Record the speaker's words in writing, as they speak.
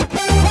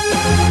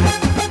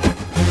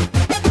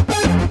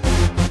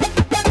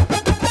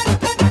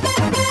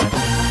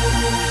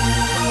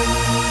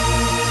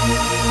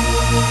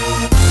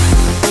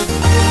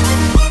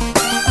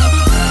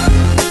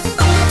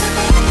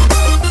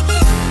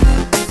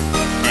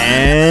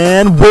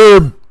And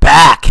we're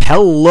back.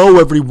 Hello,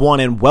 everyone,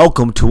 and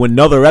welcome to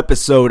another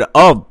episode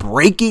of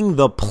Breaking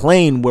the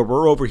Plane, where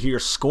we're over here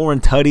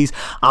scoring tutties.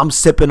 I'm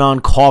sipping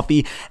on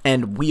coffee,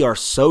 and we are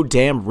so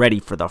damn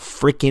ready for the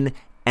freaking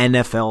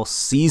NFL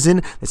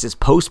season. This is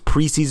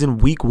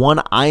post-preseason week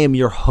 1. I am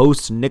your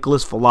host,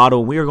 Nicholas Filato,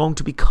 and we are going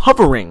to be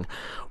covering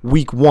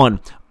week 1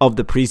 of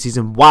the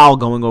preseason while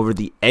going over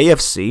the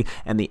AFC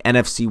and the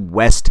NFC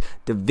West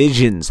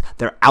divisions,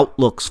 their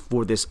outlooks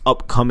for this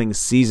upcoming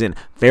season.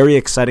 Very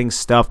exciting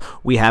stuff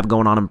we have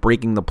going on in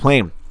Breaking the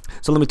Plane.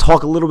 So let me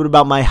talk a little bit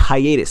about my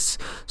hiatus.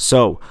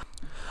 So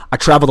I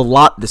traveled a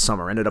lot this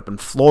summer, ended up in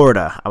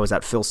Florida. I was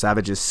at Phil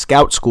Savage's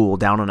scout school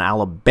down in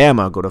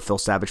Alabama. Go to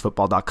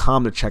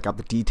philsavagefootball.com to check out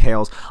the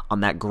details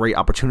on that great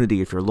opportunity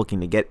if you're looking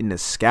to get into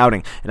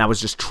scouting. And I was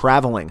just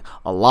traveling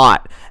a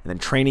lot. And then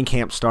training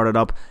camp started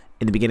up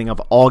in the beginning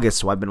of August,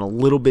 so I've been a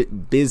little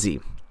bit busy.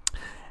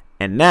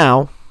 And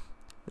now,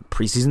 the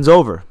preseason's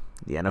over.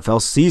 The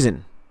NFL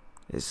season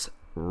is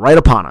right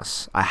upon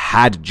us. I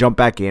had to jump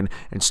back in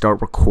and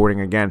start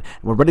recording again.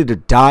 And we're ready to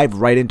dive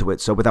right into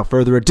it. So without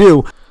further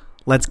ado,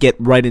 let's get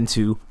right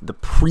into the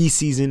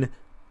preseason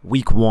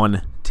week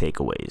 1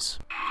 takeaways.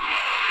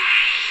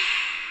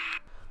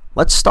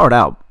 Let's start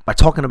out by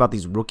talking about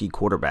these rookie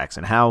quarterbacks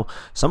and how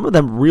some of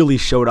them really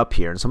showed up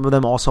here and some of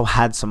them also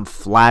had some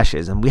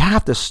flashes. And we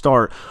have to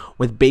start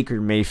with Baker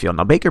Mayfield.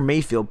 Now, Baker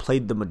Mayfield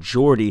played the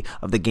majority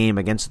of the game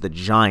against the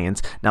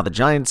Giants. Now, the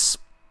Giants'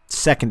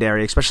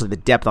 secondary, especially the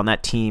depth on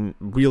that team,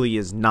 really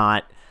is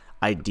not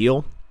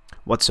ideal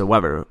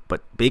whatsoever,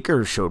 but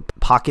Baker showed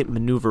pocket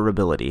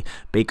maneuverability.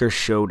 Baker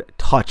showed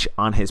touch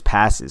on his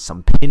passes,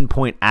 some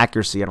pinpoint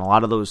accuracy on a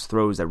lot of those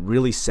throws that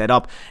really set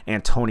up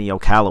Antonio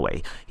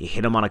Callaway. He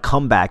hit him on a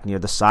comeback near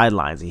the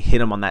sidelines. He hit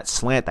him on that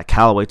slant that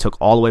Callaway took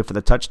all the way for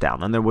the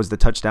touchdown. Then there was the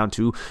touchdown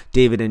to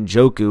David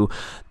Njoku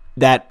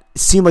that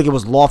seemed like it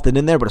was lofted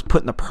in there, but it's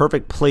put in the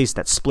perfect place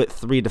that split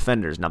 3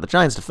 defenders. Now, the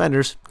Giants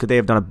defenders, could they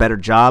have done a better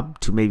job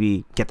to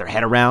maybe get their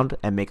head around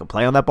and make a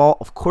play on that ball?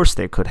 Of course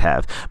they could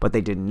have, but they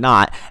did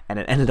not, and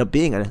it ended up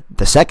being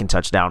the second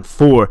touchdown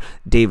for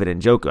David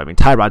Njoku. I mean,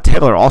 Tyrod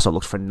Taylor also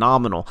looked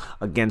phenomenal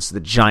against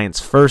the Giants'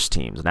 first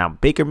teams. Now,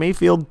 Baker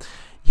Mayfield,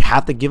 you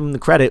have to give him the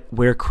credit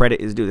where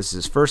credit is due. This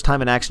is his first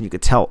time in action. You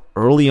could tell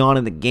early on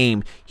in the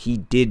game he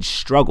did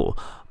struggle,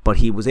 but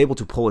he was able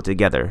to pull it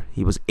together.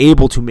 He was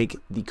able to make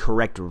the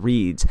correct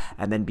reads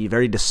and then be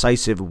very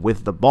decisive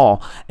with the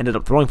ball. Ended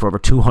up throwing for over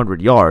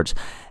 200 yards.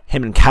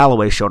 Him and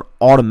Callaway showed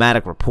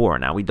automatic rapport.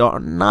 Now, we are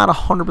not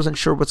 100%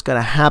 sure what's going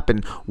to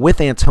happen with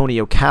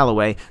Antonio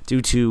Callaway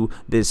due to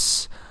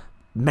this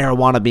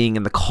marijuana being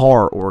in the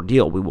car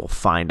ordeal. We will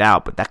find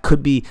out, but that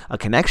could be a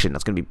connection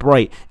that's going to be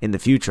bright in the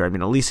future. I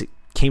mean, at least it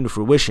came to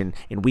fruition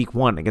in week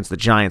 1 against the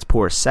Giants'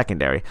 poor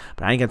secondary.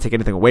 But I ain't going to take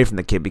anything away from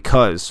the kid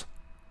because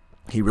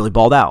he really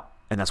balled out,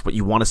 and that's what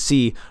you want to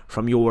see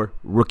from your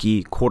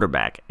rookie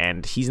quarterback,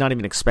 and he's not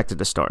even expected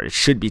to start. It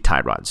should be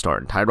Tyrod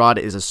starting. Tyrod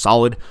is a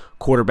solid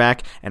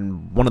quarterback,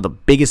 and one of the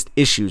biggest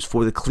issues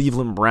for the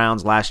Cleveland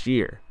Browns last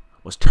year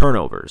was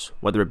turnovers,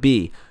 whether it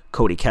be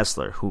Cody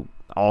Kessler, who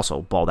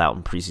also balled out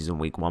in preseason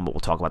week 1, but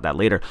we'll talk about that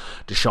later.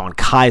 Deshaun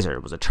Kaiser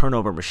was a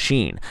turnover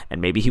machine,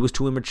 and maybe he was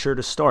too immature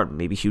to start.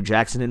 Maybe Hugh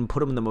Jackson didn't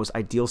put him in the most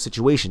ideal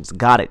situations.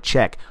 Got it,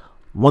 check.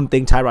 One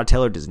thing Tyrod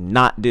Taylor does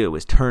not do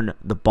is turn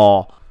the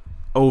ball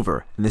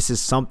over, and this is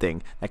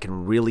something that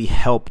can really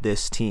help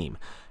this team,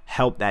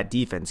 help that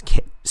defense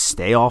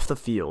stay off the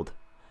field,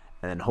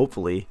 and then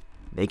hopefully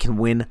they can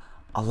win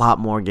a lot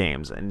more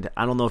games. And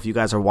I don't know if you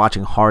guys are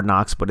watching Hard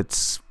Knocks, but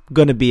it's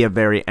going to be a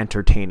very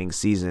entertaining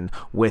season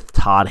with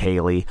Todd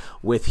Haley,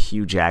 with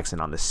Hugh Jackson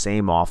on the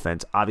same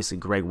offense. Obviously,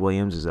 Greg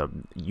Williams is a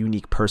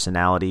unique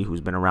personality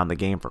who's been around the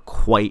game for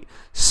quite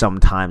some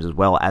time, as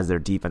well as their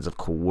defensive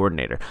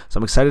coordinator. So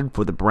I'm excited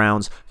for the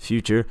Browns'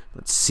 future.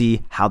 Let's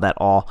see how that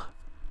all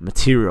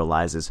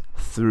materializes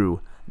through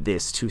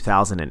this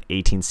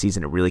 2018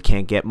 season. It really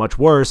can't get much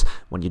worse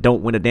when you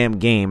don't win a damn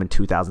game in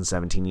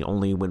 2017. You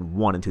only win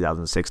 1 in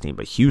 2016.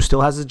 But Hugh still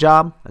has his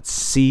job. Let's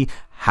see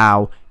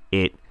how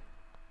it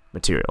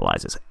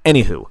materializes.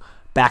 Anywho,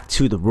 back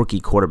to the rookie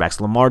quarterbacks.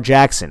 Lamar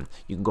Jackson,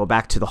 you can go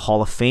back to the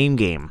Hall of Fame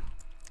game.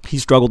 He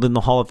struggled in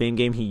the Hall of Fame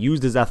game. He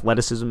used his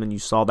athleticism, and you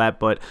saw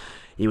that, but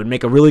he would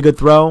make a really good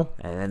throw,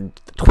 and then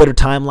the Twitter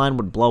timeline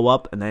would blow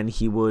up, and then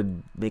he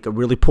would make a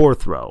really poor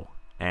throw,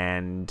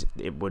 and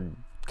it would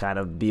kind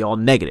of be all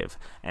negative.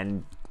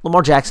 And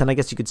Lamar Jackson, I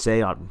guess you could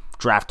say on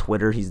draft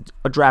Twitter, he's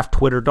a draft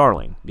Twitter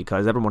darling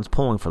because everyone's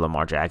pulling for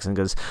Lamar Jackson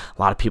because a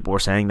lot of people were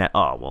saying that,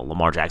 oh, well,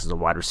 Lamar Jackson's a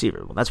wide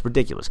receiver. Well, that's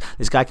ridiculous.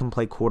 This guy can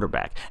play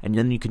quarterback, and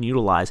then you can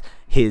utilize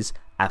his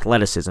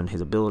athleticism, his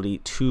ability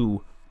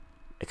to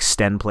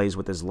extend plays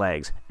with his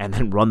legs, and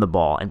then run the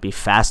ball and be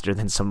faster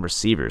than some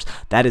receivers.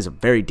 That is a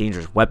very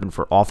dangerous weapon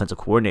for offensive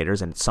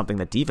coordinators, and it's something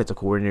that defensive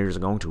coordinators are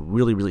going to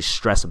really, really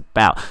stress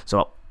about.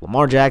 So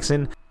Lamar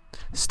Jackson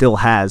still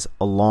has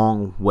a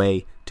long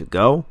way to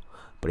go,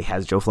 but he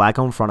has Joe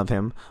Flacco in front of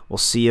him. We'll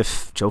see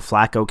if Joe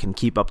Flacco can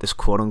keep up this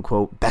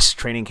quote-unquote best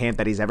training camp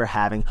that he's ever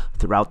having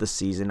throughout the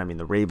season. I mean,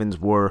 the Ravens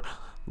were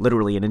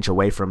literally an inch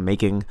away from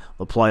making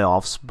the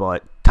playoffs,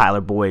 but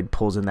Tyler Boyd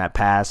pulls in that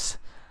pass,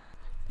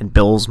 and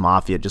Bills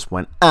Mafia just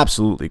went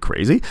absolutely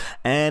crazy,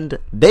 and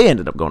they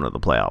ended up going to the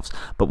playoffs.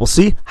 But we'll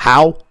see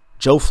how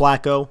Joe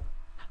Flacco,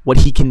 what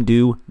he can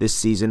do this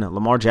season.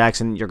 Lamar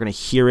Jackson, you're going to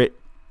hear it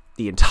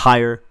the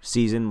entire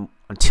season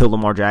until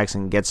Lamar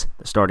Jackson gets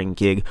the starting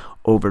gig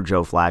over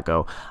Joe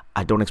Flacco.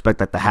 I don't expect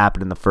that to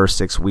happen in the first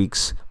 6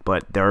 weeks,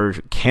 but there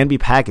can be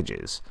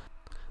packages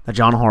that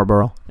John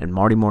Harbaugh and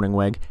Marty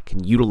Mornhinweg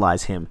can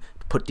utilize him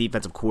to put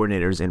defensive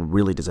coordinators in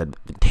really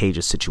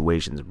disadvantageous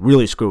situations,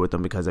 really screw with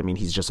them because,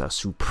 he's just a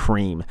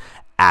supreme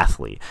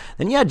athlete.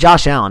 Then you had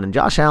Josh Allen, and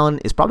Josh Allen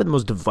is probably the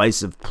most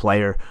divisive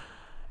player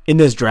in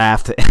this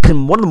draft,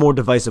 and one of the more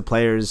divisive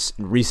players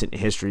in recent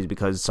histories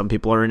because some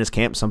people are in his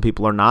camp, some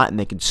people are not, and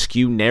they can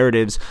skew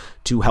narratives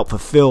to help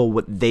fulfill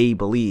what they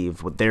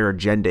believe, what their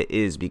agenda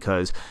is,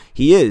 because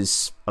he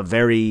is a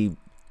very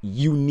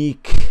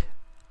unique,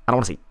 I don't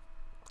want to say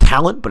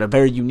talent, but a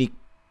very unique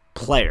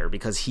player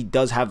because he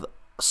does have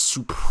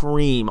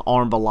supreme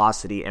arm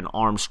velocity and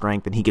arm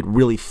strength, and he could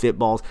really fit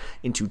balls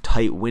into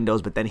tight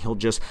windows, but then he'll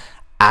just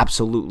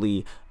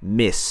absolutely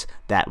miss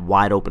that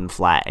wide open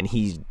flat, and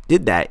he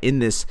did that in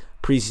this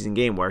preseason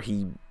game where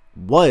he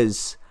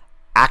was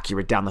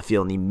accurate down the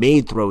field and he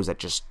made throws that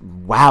just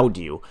wowed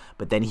you,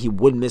 but then he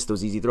would miss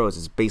those easy throws.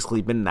 It's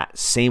basically been that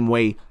same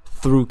way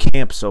through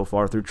camp so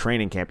far, through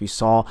training camp. You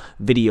saw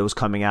videos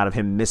coming out of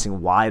him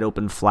missing wide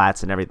open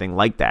flats and everything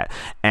like that.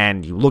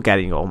 And you look at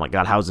it and you go, oh my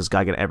God, how is this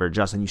guy going to ever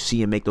adjust? And you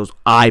see him make those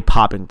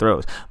eye-popping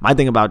throws. My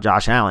thing about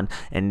Josh Allen,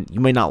 and you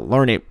may not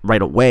learn it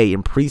right away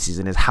in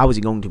preseason, is how is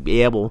he going to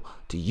be able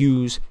to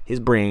use his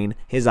brain,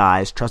 his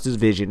eyes, trust his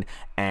vision,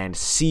 and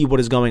see what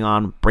is going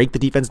on, break the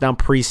defense down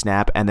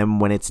pre-snap, and then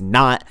when it's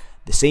not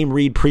the same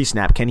read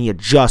pre-snap, can he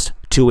adjust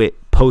to it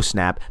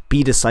post-snap,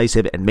 be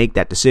decisive, and make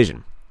that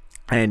decision?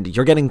 And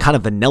you're getting kind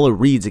of vanilla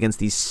reads against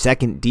these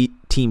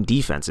second-team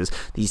defenses,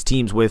 these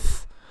teams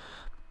with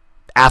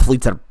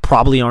athletes that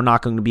probably are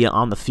not going to be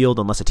on the field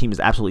unless a team is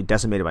absolutely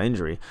decimated by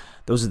injury.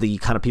 Those are the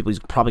kind of people he's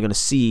probably going to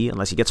see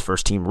unless he gets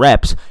first-team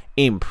reps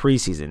in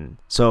preseason.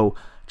 So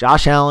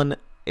Josh Allen,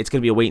 it's going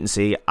to be a wait and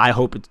see. I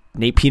hope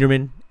Nate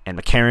Peterman and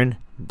McCarron,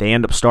 they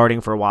end up starting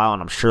for a while,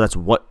 and I'm sure that's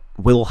what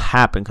will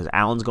happen because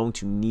Allen's going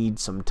to need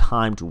some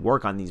time to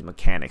work on these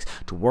mechanics,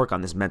 to work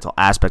on this mental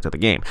aspect of the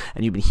game.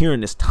 And you've been hearing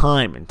this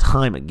time and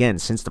time again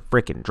since the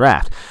freaking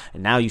draft.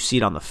 And now you see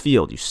it on the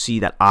field. You see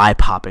that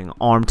eye-popping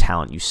arm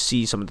talent. You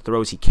see some of the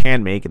throws he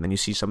can make, and then you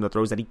see some of the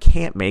throws that he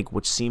can't make,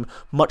 which seem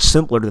much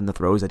simpler than the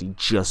throws that he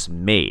just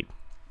made.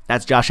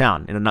 That's Josh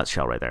Allen in a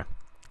nutshell right there.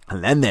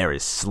 And then there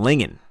is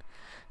Slingin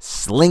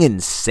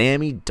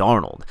Sammy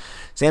Darnold.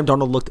 Sam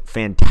Darnold looked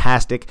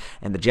fantastic,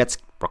 and the Jets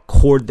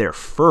record their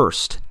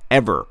first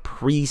ever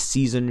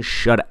preseason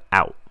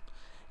shutout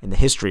in the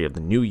history of the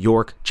New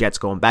York Jets,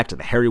 going back to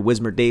the Harry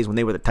Wismer days when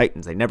they were the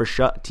Titans. They never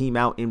shut a team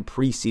out in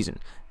preseason,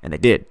 and they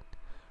did.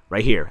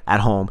 Right here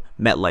at home,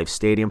 MetLife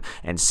Stadium,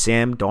 and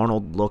Sam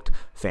Darnold looked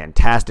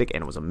fantastic,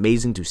 and it was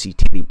amazing to see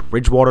Teddy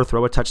Bridgewater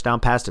throw a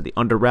touchdown pass to the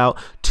under route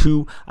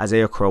to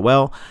Isaiah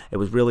Crowell. It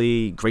was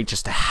really great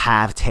just to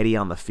have Teddy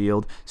on the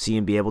field, see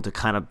him be able to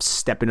kind of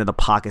step into the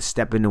pocket,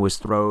 step into his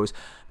throws,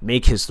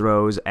 make his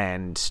throws,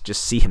 and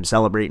just see him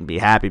celebrate and be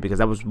happy because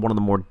that was one of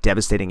the more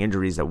devastating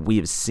injuries that we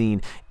have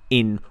seen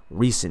in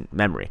recent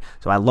memory.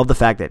 So I love the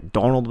fact that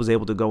Darnold was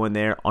able to go in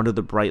there under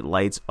the bright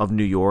lights of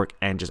New York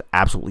and just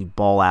absolutely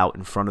ball out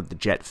in front of the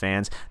Jet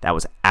fans. That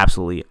was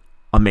absolutely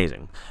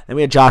amazing. Then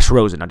we had Josh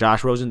Rosen. Now,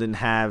 Josh Rosen didn't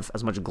have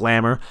as much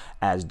glamour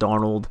as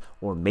Darnold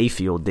or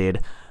Mayfield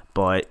did,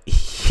 but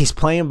he's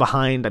playing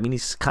behind,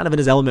 he's kind of in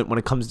his element when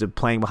it comes to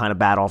playing behind a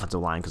bad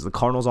offensive line because the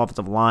Cardinals'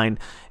 offensive line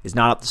is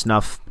not up to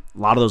snuff. A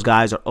lot of those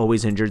guys are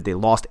always injured. They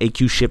lost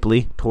A.Q.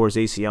 Shipley towards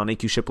ACL, and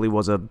A.Q. Shipley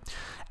was a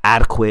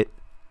adequate,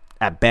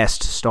 at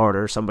best,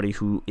 starter, somebody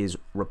who is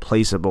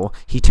replaceable.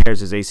 He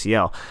tears his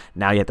ACL.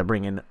 Now you have to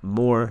bring in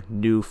more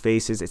new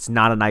faces. It's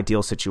not an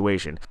ideal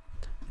situation.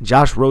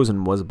 Josh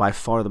Rosen was by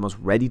far the most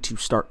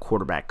ready-to-start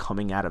quarterback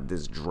coming out of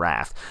this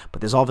draft,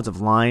 but this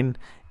offensive line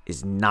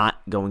is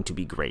not going to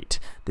be great.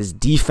 This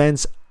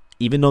defense,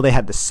 even though they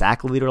had the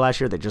sack leader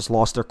last year, they just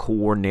lost their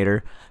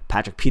coordinator.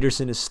 Patrick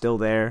Peterson is still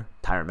there.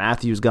 Tyrann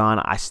Mathieu gone.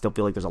 I still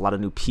feel like there's a lot of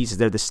new pieces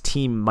there. This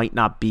team might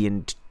not be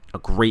in a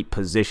great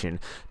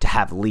position to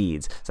have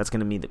leads. So that's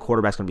going to mean the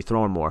quarterback's going to be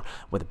throwing more.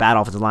 With a bad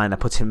offensive line,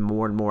 that puts him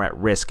more and more at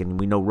risk, and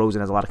we know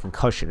Rosen has a lot of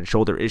concussion and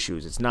shoulder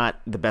issues. It's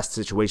not the best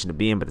situation to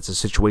be in, but it's a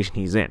situation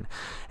he's in.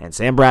 And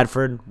Sam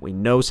Bradford, we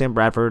know Sam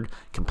Bradford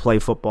can play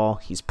football.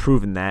 He's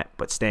proven that,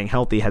 but staying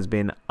healthy has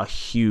been a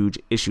huge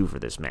issue for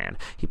this man.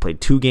 He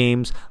played 2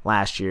 games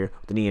last year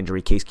with a knee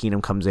injury. Case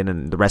Keenum comes in,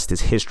 and the rest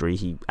is history.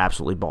 He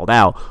absolutely balled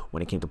out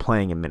when it came to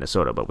playing in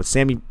Minnesota. But with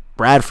Sammy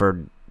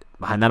Bradford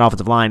behind that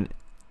offensive line,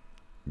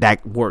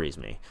 that worries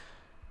me.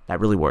 That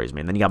really worries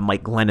me. And then you got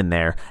Mike Glennon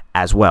there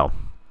as well.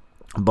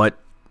 But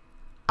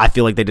I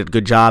feel like they did a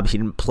good job. He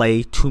didn't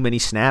play too many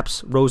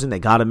snaps, Rosen. They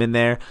got him in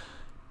there.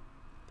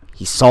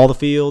 He saw the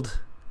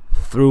field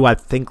through, I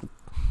think,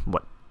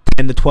 10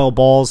 10 to 12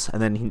 balls, and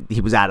then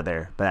he was out of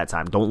there by that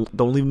time. Don't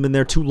leave him in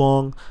there too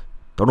long.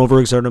 Don't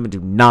overexert him, and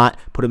do not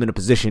put him in a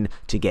position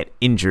to get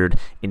injured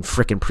in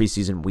frickin'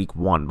 preseason week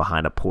 1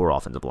 behind a poor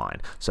offensive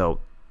line.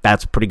 So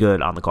that's pretty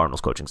good on the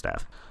Cardinals coaching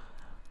staff.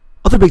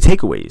 Other big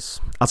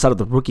takeaways outside of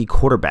the rookie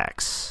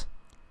quarterbacks.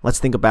 Let's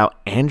think about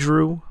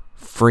Andrew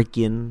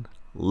freaking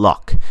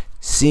Luck.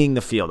 Seeing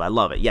the field, I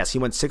love it. Yes, he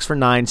went 6 for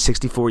 9,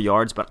 64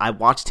 yards, but I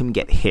watched him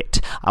get hit.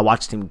 I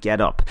watched him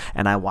get up,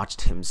 and I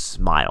watched him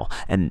smile.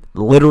 And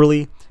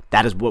literally,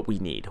 that is what we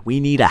need. We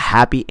need a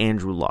happy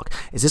Andrew Luck.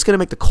 Is this going to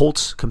make the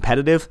Colts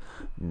competitive?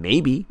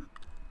 Maybe.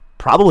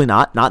 Probably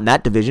not. Not in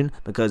that division,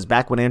 because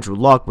back when Andrew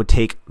Luck would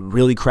take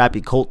really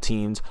crappy Colt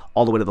teams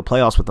all the way to the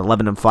playoffs with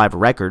 11-5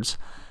 records,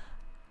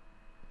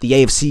 the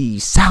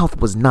AFC South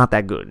was not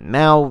that good.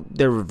 Now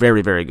they're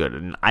very, very good,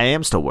 and I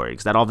am still worried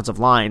because that offensive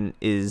line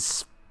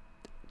is,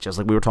 just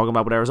like we were talking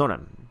about with Arizona,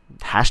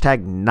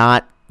 hashtag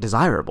not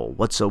desirable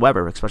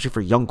whatsoever, especially for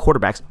young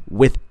quarterbacks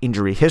with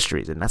injury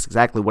histories. And that's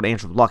exactly what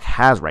Andrew Luck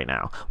has right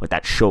now with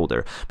that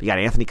shoulder. But you got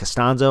Anthony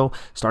Costanzo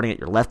starting at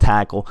your left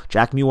tackle.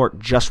 Jack Muir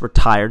just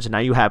retired. So now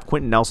you have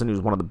Quentin Nelson,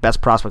 who's one of the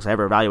best prospects I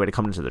ever evaluated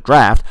coming into the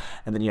draft.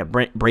 And then you have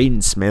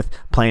Braden Smith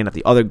playing at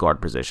the other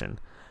guard position.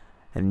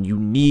 And you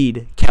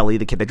need Kelly,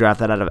 the kid they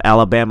drafted out of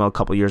Alabama a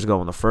couple years ago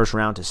in the first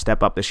round, to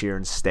step up this year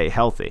and stay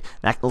healthy.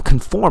 That will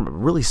conform a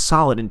really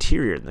solid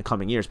interior in the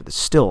coming years, but there's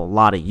still a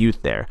lot of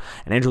youth there.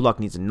 And Andrew Luck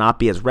needs to not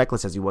be as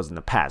reckless as he was in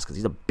the past, because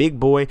he's a big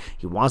boy.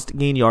 He wants to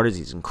gain yardage.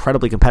 He's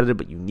incredibly competitive,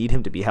 but you need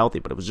him to be healthy.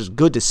 But it was just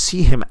good to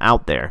see him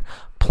out there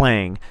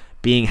playing,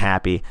 being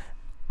happy,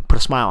 put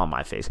a smile on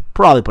my face,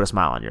 probably put a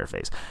smile on your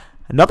face.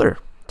 Another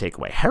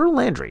takeaway, Harold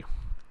Landry.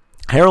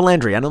 Harold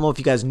Landry, I don't know if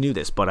you guys knew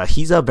this, but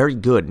he's very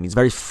good, and he's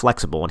very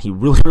flexible, and he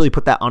really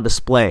put that on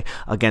display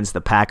against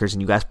the Packers,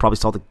 and you guys probably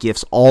saw the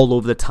GIFs all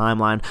over the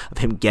timeline of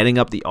him getting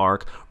up the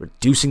arc,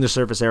 reducing the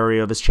surface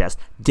area of his chest,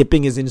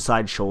 dipping his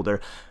inside shoulder,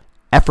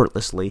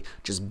 effortlessly,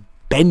 just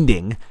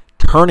bending,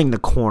 turning the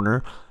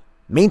corner,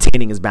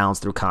 maintaining his balance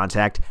through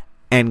contact,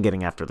 and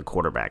getting after the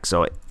quarterback.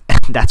 So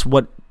that's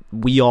what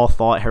we all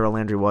thought Harold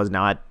Landry was.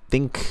 Now, I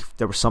think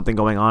there was something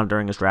going on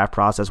during his draft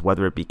process,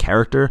 whether it be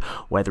character,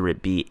 whether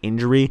it be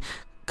injury,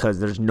 because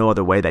there's no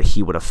other way that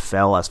he would have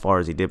fell as far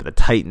as he did. But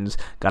the Titans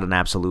got an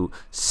absolute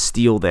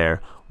steal there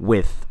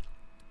with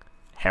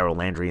Harold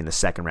Landry in the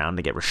second round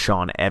to get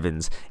Rashawn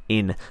Evans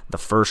in the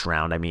first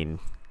round. I mean,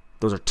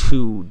 those are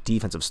two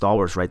defensive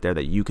stalwarts right there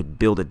that you could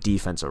build a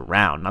defense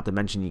around. Not to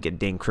mention you get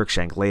Dane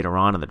Cruikshank later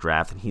on in the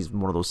draft, and he's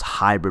one of those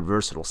hybrid,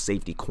 versatile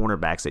safety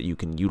cornerbacks that you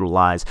can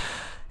utilize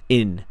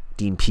in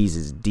Dean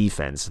Pease's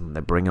defense.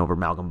 They bring over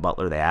Malcolm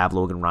Butler. They have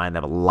Logan Ryan. They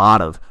have a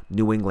lot of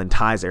New England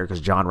ties there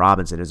because John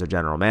Robinson is their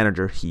general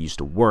manager. He used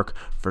to work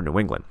for New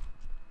England.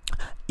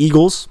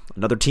 Eagles,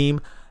 another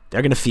team,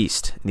 they're going to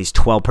feast in these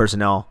 12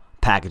 personnel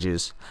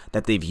packages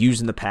that they've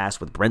used in the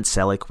past with Brent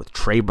Selleck, with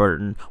Trey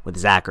Burton, with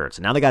Zach Ertz.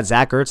 And now they got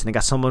Zach Ertz, and they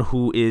got someone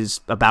who is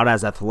about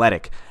as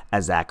athletic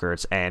as Zach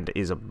Ertz and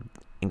is a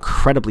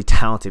incredibly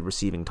talented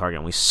receiving target,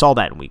 and we saw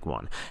that in week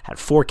 1. Had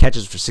 4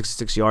 catches for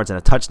 66 yards and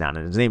a touchdown,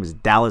 and his name is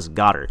Dallas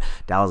Goedart.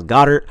 Dallas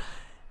Goedart,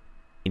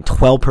 in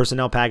 12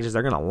 personnel packages,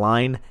 they're going to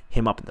line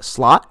him up in the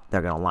slot.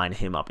 They're going to line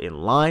him up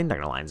in line. They're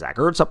going to line Zach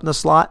Ertz up in the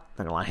slot.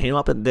 They're going to line him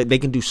up. They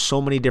can do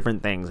so many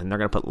different things, and they're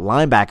going to put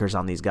linebackers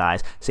on these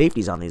guys,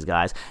 safeties on these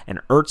guys,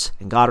 and Ertz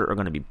and Goddard are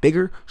going to be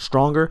bigger,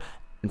 stronger,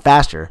 and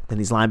faster than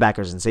these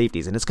linebackers and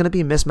safeties. And it's going to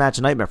be a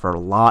mismatch nightmare for a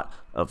lot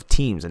of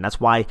teams. And that's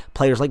why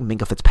players like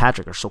Minkah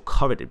Fitzpatrick are so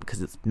coveted, because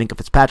Minkah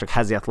Fitzpatrick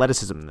has the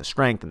athleticism and the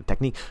strength and the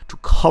technique to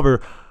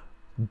cover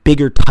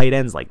bigger tight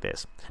ends like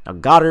this. Now,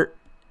 Goddard,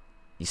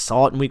 you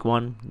saw it in week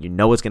 1. You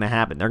know what's going to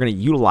happen. They're going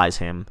to utilize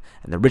him,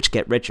 and the rich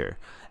get richer.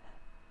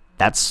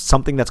 That's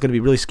something that's going to be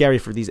really scary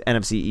for these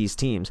NFC East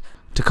teams,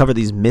 to cover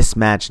these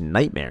mismatch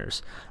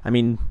nightmares. I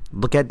mean,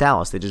 look at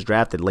Dallas. They just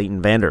drafted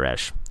Leighton Vander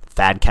Esch,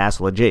 Thad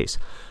Castle, Jace.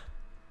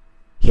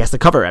 He has to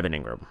cover Evan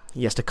Ingram.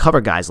 He has to cover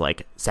guys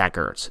like Zach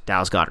Ertz,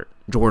 Dallas Goedart,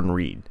 Jordan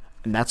Reed.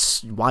 And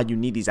that's why you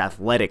need these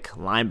athletic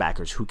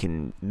linebackers who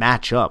can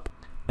match up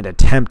and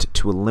attempt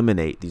to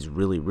eliminate these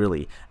really,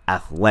 really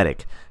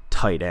athletic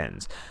tight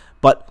ends.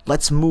 But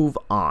let's move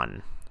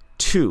on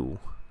to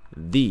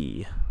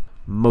the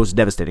most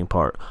devastating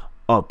part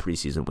of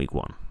preseason week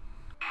 1.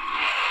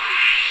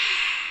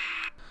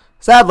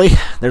 Sadly,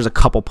 there's a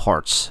couple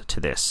parts to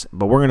this,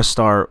 but we're going to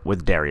start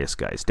with Derrius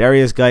Guice.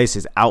 Derrius Guice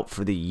is out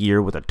for the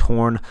year with a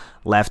torn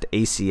left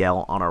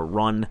ACL on a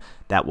run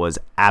that was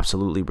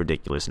absolutely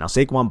ridiculous. Now,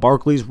 Saquon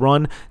Barkley's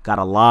run got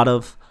a lot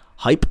of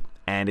hype,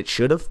 and it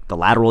should have. The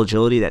lateral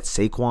agility that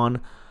Saquon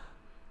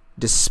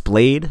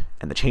displayed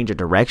and the change of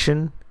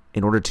direction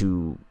in order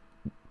to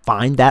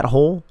find that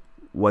hole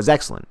was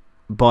excellent.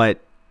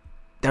 But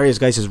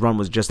Derrius Guice's run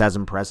was just as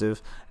impressive.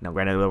 Now,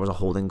 granted, there was a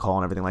holding call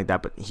and everything like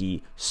that, but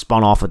he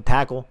spun off a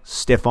tackle,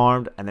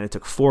 stiff-armed, and then it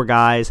took 4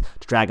 guys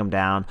to drag him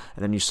down,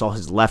 and then you saw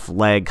his left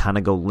leg kind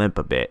of go limp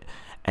a bit,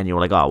 and you were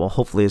like, oh, well,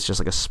 hopefully it's just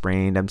like a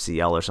sprained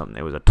MCL or something.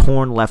 It was a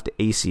torn left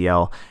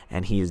ACL,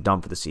 and he is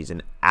done for the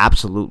season.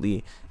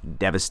 Absolutely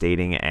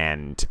devastating,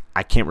 and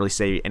I can't really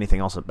say anything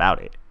else about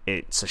it.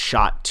 It's a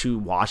shot to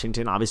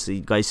Washington. Obviously,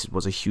 Geis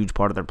was a huge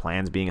part of their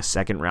plans, being a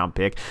second-round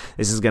pick.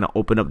 This is going to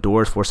open up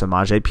doors for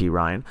Samaje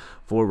Perine,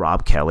 for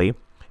Rob Kelly.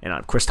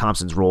 And Chris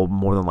Thompson's role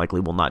more than likely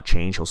will not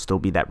change. He'll still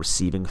be that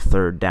receiving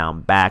third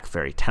down back,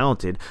 very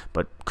talented.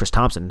 But Chris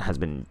Thompson has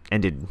been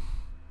ended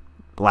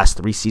the last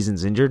 3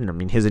 seasons injured. And I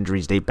mean, his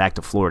injuries date back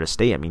to Florida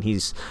State. I mean,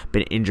 he's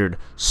been injured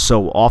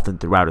so often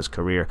throughout his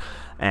career.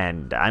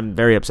 And I'm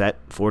very upset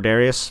for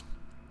Darius.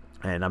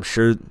 And I'm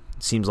sure it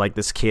seems like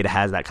this kid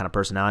has that kind of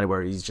personality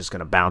where he's just going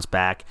to bounce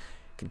back,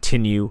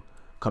 continue,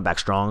 come back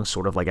strong,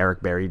 sort of like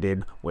Eric Berry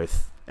did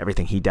with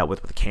everything he dealt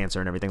with cancer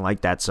and everything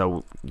like that.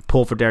 So you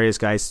pull for Darius,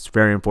 guys. It's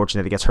very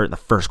unfortunate he gets hurt in the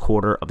first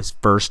quarter of his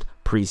first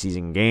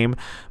preseason game,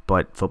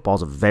 but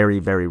football's a very,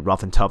 very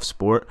rough and tough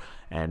sport,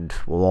 and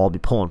we'll all be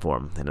pulling for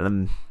him. And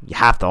then you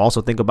have to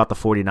also think about the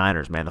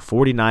 49ers, man. The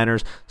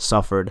 49ers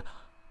suffered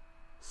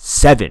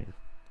 7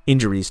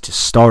 injuries to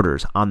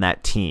starters on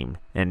that team,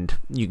 and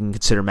you can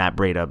consider Matt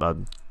Breida a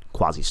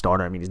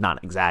quasi-starter. I mean, he's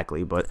not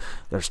exactly, but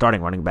their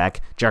starting running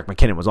back, Jerick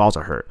McKinnon, was also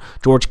hurt.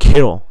 George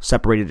Kittle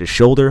separated his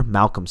shoulder.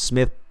 Malcolm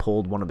Smith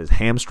pulled one of his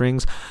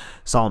hamstrings.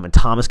 Solomon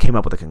Thomas came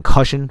up with a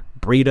concussion.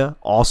 Breida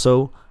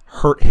also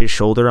hurt his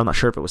shoulder. I'm not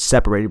sure if it was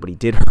separated, but he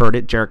did hurt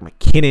it. Jerick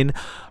McKinnon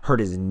hurt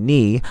his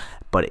knee,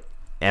 but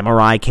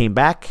MRI came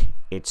back.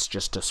 It's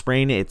just a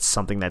sprain. It's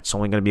something that's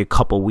only going to be a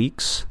couple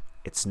weeks.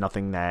 It's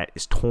nothing that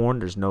is torn.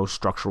 There's no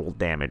structural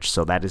damage.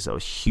 So that is a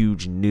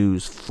huge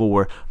news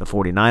for the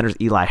 49ers.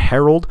 Eli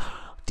Harold,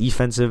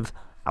 defensive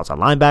outside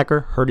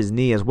linebacker, hurt his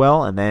knee as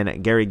well. And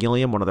then Gary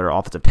Gilliam, one of their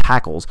offensive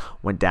tackles,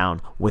 went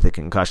down with a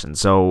concussion.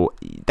 So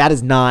that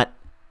is not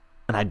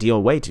an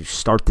ideal way to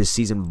start this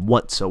season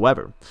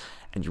whatsoever.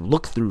 And you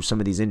look through some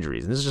of these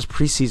injuries, and this is just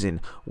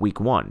preseason week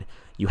 1.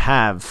 You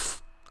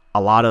have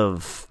a lot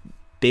of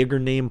bigger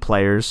name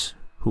players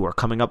who are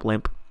coming up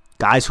limp,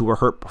 guys who were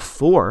hurt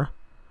before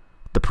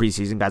the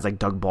preseason, guys like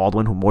Doug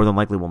Baldwin, who more than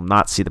likely will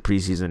not see the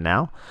preseason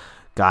now.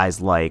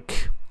 Guys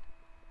like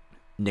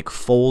Nick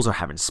Foles are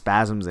having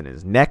spasms in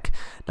his neck.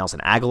 Nelson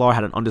Aguilar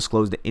had an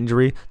undisclosed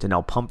injury.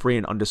 Donnell Pumphrey,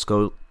 an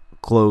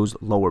undisclosed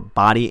lower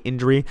body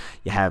injury.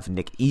 You have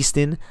Nick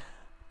Easton,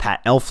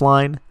 Pat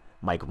Elflein,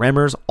 Mike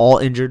Remmers, all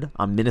injured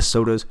on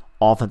Minnesota's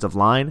offensive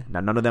line. Now,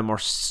 none of them are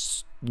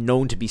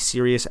known to be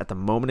serious at the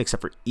moment,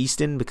 except for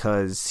Easton,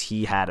 because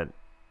he had a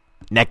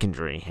neck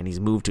injury and he's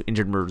moved to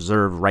injured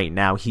reserve right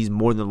now. He's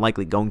more than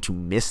likely going to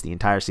miss the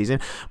entire season.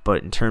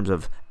 But in terms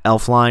of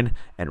Elflein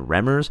and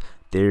Remmers,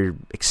 they're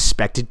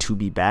expected to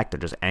be back. They're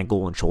just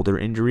ankle and shoulder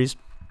injuries.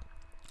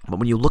 But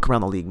when you look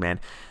around the league,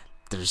 man,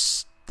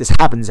 this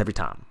happens every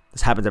time.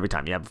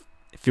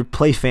 If you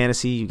play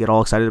fantasy, you get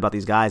all excited about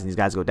these guys and these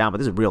guys go down, but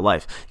this is real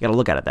life. You got to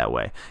look at it that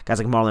way. Guys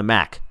like Marlon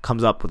Mack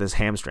comes up with his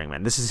hamstring,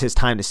 man. This is his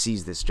time to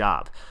seize this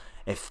job.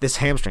 If this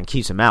hamstring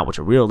keeps him out, which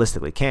it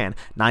realistically can,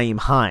 Nyheim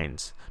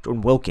Hines,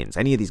 Jordan Wilkins,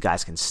 any of these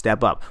guys can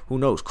step up. Who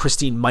knows?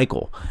 Christine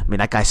Michael. I mean,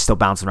 that guy's still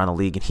bouncing around the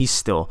league, and he's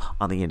still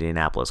on the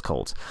Indianapolis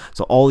Colts.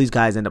 So all these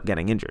guys end up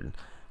getting injured.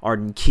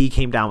 Arden Key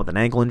came down with an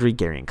ankle injury.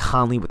 Garyon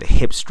Conley with a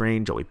hip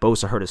strain. Joey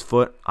Bosa hurt his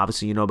foot.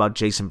 Obviously, you know about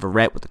Jason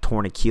Verrett with the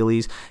torn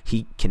Achilles.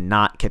 He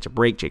cannot catch a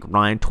break. Jake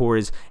Ryan tore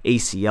his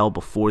ACL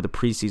before the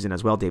preseason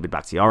as well. David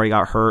Bakhtiari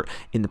got hurt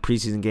in the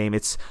preseason game.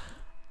 It's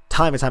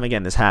time and time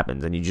again this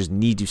happens, and you just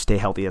need to stay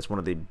healthy. That's one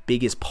of the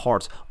biggest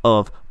parts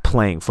of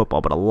playing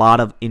football, but a lot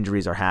of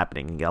injuries are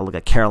happening. You gotta look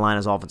at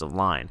Carolina's offensive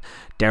line.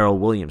 Darrell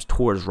Williams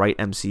tore his right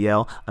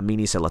MCL.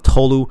 Amini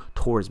Selatolu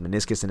tore his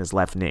meniscus in his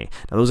left knee.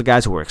 Now, those are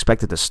guys who were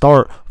expected to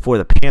start for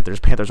the Panthers.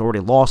 Panthers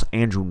already lost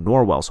Andrew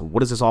Norwell, so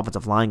what is this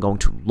offensive line going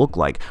to look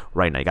like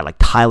right now? You got like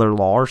Tyler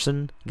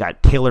Larson, you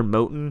got Taylor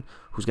Moton,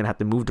 who's going to have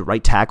to move to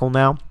right tackle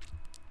now.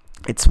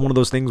 It's one of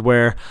those things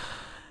where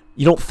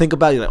you don't think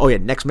about it, you're like, oh yeah,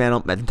 next man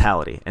up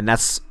mentality. And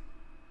that's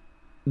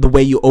the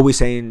way you always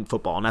say in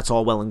football, and that's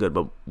all well and good.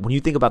 But when you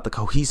think about the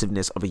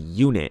cohesiveness of a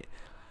unit,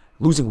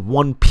 losing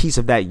one piece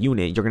of that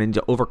unit, you're going to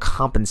need to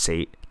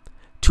overcompensate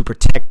to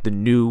protect the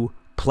new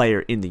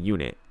player in the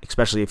unit,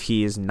 especially if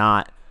he is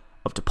not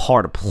up to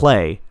par to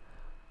play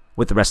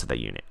with the rest of that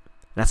unit.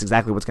 And that's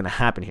exactly what's going to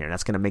happen here. And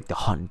that's going to make the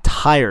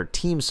entire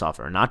team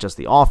suffer, not just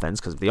the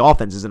offense, because if the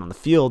offense isn't on the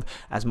field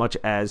as much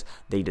as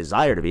they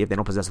desire to be, if they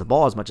don't possess the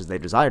ball as much as they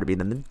desire to be,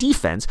 then the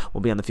defense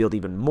will be on the field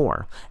even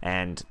more.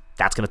 And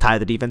that's going to tire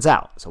the defense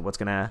out. So what's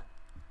going to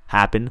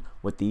happen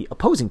with the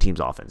opposing team's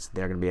offense?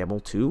 They're going to be able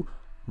to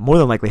more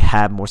than likely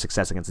have more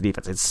success against the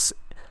defense. It's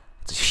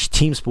a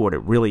team sport. It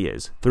really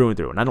is, through and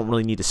through. And I don't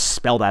really need to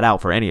spell that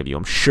out for any of you.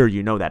 I'm sure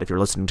you know that if you're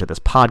listening to this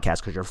podcast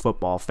because you're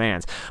football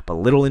fans. But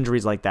little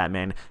injuries like that,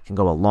 man, can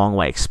go a long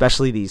way,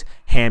 especially these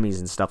hammies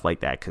and stuff like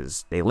that,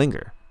 because they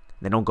linger.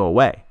 They don't go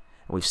away.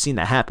 And we've seen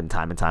that happen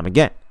time and time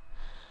again.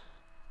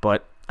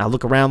 But I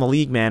look around the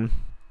league, man.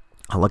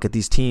 I look at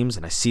these teams,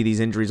 and I see these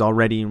injuries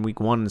already in week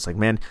 1, and it's like,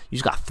 man, you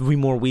just got 3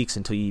 more weeks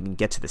until you even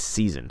get to the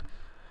season.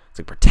 It's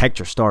like, protect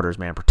your starters,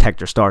 man.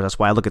 Protect your stars. That's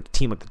why I look at the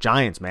team like the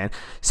Giants, man.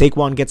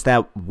 SaQUAD gets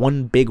that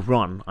one big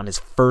run on his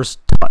first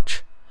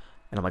touch.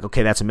 And I'm like,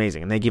 okay, that's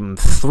amazing. And they give him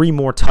 3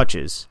 more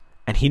touches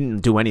And he didn't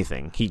do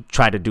anything. He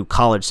tried to do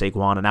college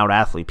SaQUAD and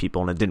out-athlete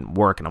people, and it didn't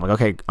work. And I'm like,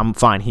 okay, I'm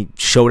fine. He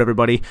showed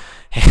everybody,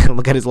 hey,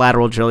 look at his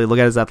lateral agility, look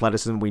at his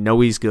athleticism. We know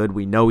he's good.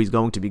 We know he's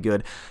going to be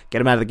good.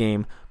 Get him out of the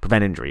game.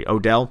 Prevent injury.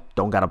 Odell,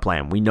 don't got to play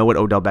him. We know what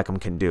Odell Beckham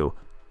can do.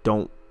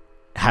 Don't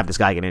have this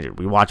guy get injured.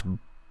 We watch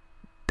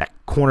that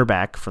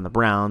cornerback from the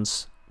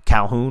Browns,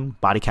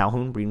 Body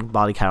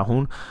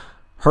Calhoun,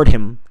 hurt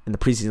him in the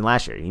preseason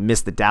last year. He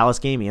missed the Dallas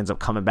game. He ends up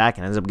coming back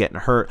and ends up getting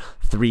hurt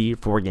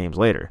 3-4 games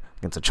later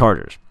against the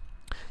Chargers.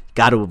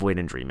 Got to avoid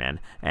injury,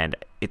 man. And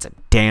it's a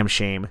damn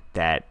shame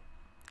that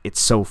it's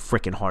so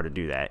freaking hard to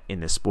do that in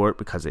this sport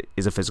because it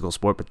is a physical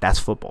sport, but that's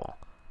football.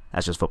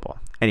 That's just football.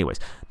 Anyways,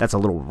 that's a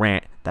little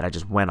rant that I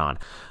just went on.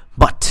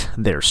 But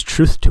there's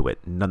truth to it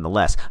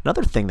nonetheless.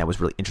 Another thing that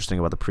was really interesting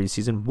about the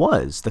preseason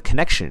was the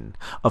connection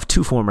of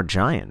two former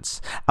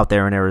Giants out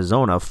there in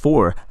Arizona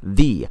for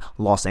the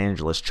Los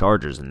Angeles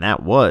Chargers. And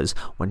that was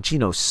when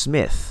Geno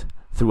Smith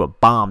threw a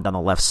bomb down the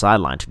left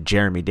sideline to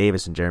Jeremy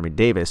Davis, and Jeremy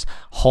Davis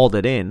hauled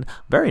it in.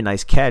 Very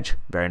nice catch,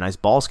 very nice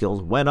ball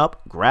skills. Went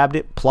up, grabbed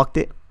it, plucked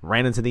it,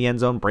 ran into the end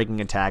zone, breaking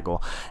a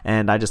tackle.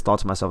 And I just thought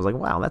to myself, I was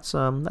like, wow,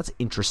 that's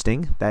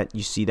interesting that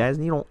you see that.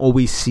 And you don't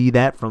always see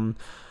that from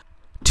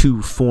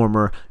two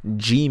former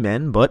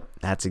G-men, but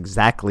that's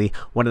exactly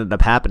what ended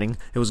up happening.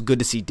 It was good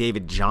to see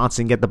David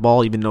Johnson get the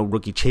ball, even though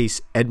rookie Chase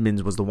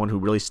Edmonds was the one who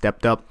really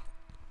stepped up.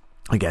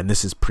 Again,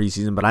 this is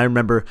preseason, but I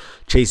remember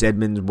Chase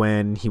Edmonds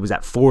when he was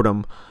at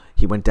Fordham.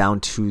 He went down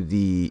to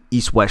the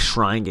East-West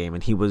Shrine game,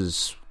 and he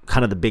was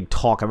kind of the big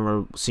talk. I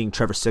remember seeing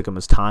Trevor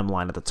Sikkema's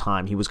timeline at the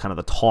time. He was kind of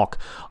the talk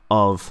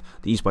of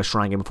the East-West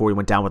Shrine game before he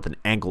went down with an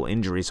ankle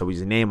injury, so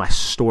he's a name I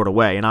stored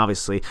away. And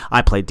obviously,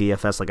 I played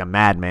DFS like a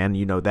madman,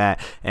 you know that,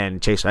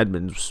 and Chase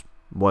Edmonds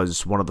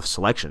was one of the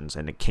selections,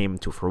 and it came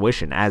to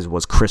fruition, as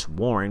was Chris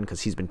Warren,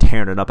 because he's been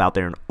tearing it up out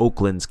there in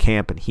Oakland's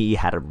camp, and he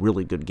had a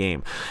really good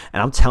game.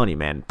 And I'm telling you,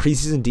 man,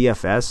 preseason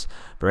DFS,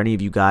 for any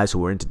of you guys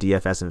who are into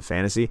DFS and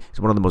fantasy, is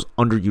one of the most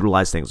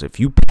underutilized things.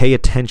 If you pay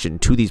attention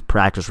to these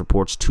practice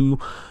reports, to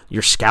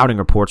your scouting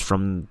reports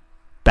from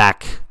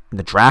back in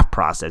the draft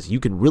process, you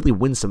can really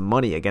win some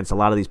money against a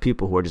lot of these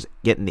people who are just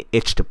getting the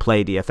itch to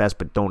play DFS,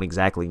 but don't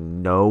exactly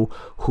know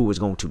who is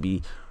going to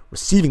be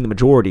receiving the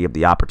majority of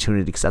the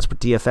opportunity, because that's what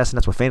DFS and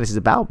that's what fantasy is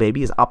about,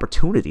 baby, is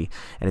opportunity.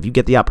 And if you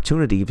get the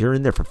opportunity, if you're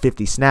in there for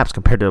 50 snaps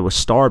compared to a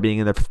star being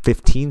in there for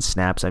 15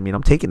 snaps, I mean,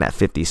 I'm taking that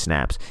 50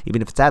 snaps,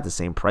 even if it's at the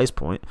same price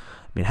point.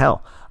 I mean,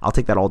 hell, I'll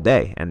take that all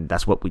day, and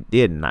that's what we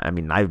did. And I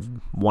mean, I've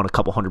won a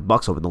couple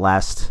 $100 over the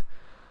last,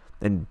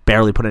 and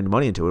barely put any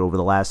money into it over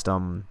the last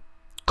over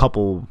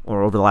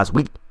the last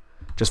week,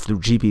 just through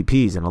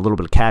GPPs and a little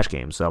bit of cash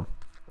games. So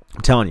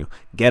I'm telling you,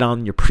 get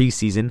on your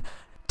preseason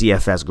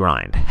DFS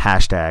grind.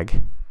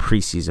 Hashtag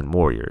preseason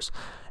warriors.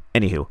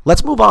 Anywho,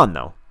 let's move on,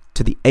 though,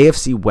 to the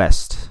AFC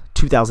West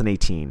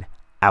 2018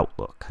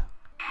 outlook.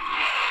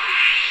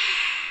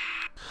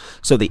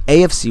 So the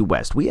AFC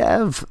West, we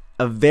have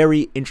a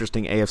very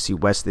interesting AFC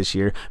West this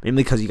year,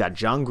 mainly because you got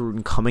John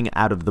Gruden coming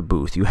out of the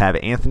booth. You have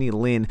Anthony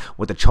Lynn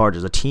with the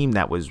Chargers, a team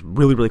that was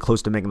really, really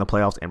close to making the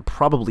playoffs and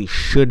probably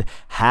should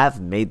have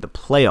made the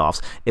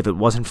playoffs if it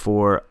wasn't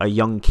for a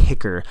young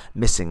kicker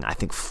missing, I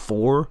think,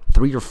 3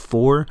 or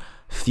 4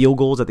 field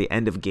goals at the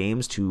end of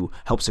games to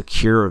help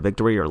secure a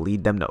victory or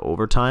lead them to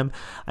overtime.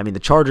 I mean, the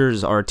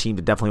Chargers are a team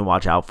to definitely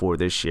watch out for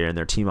this year, and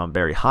they're a team I'm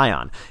very high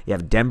on. You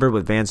have Denver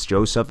with Vance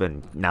Joseph,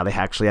 and now they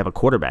actually have a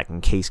quarterback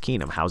in Case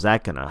Keenum. How's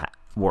that going to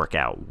work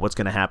out? What's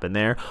going to happen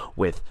there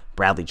with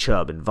Bradley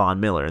Chubb and Von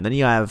Miller? And then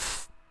you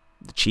have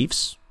the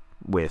Chiefs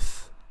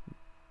with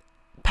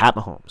Pat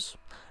Mahomes.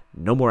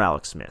 No more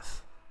Alex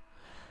Smith.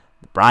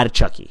 The Bride of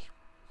Chucky.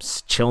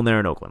 Chilling there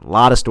in Oakland. A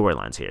lot of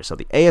storylines here. So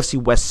the AFC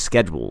West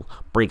schedule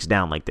breaks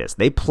down like this.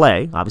 They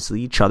play, obviously,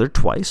 each other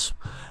twice.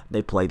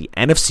 They play the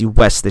NFC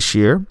West this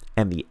year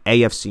and the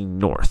AFC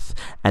North.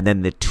 And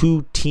then the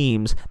two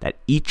teams that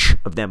each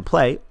of them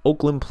play,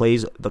 Oakland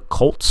plays the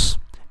Colts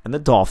and the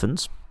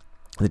Dolphins.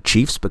 The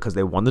Chiefs, because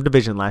they won the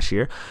division last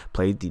year,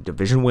 played the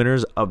division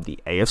winners of the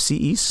AFC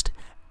East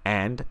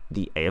and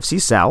the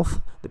AFC South,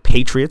 the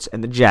Patriots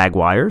and the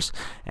Jaguars.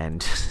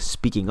 And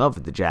speaking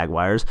of the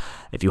Jaguars,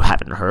 if you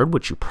haven't heard,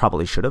 which you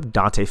probably should have,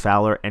 Dante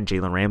Fowler and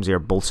Jalen Ramsey are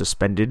both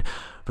suspended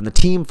from the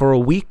team for a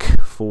week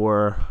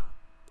for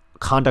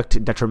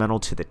conduct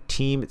detrimental to the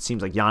team. It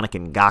seems like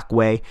Yannick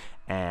Ngakoue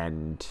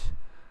and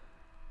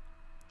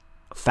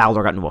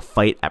Fowler got into a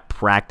fight at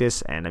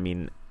practice, and I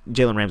mean,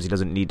 Jalen Ramsey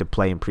doesn't need to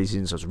play in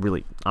preseason, so it's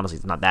really, honestly,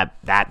 it's not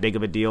that big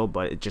of a deal,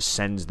 but it just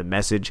sends the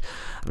message.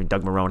 I mean,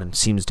 Doug Marrone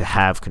seems to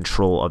have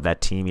control of that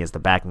team. He has the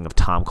backing of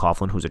Tom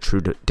Coughlin, who's a true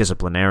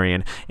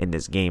disciplinarian in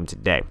this game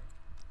today.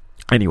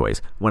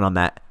 Anyways, went on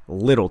that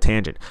little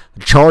tangent.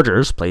 The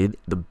Chargers played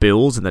the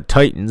Bills and the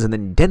Titans, and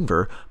then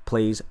Denver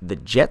plays the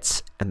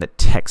Jets and the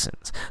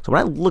Texans. So when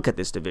I look at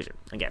this division,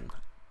 again,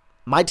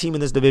 my team in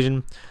this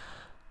division,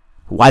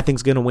 who I think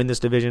is going to win this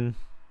division,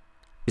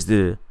 is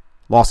the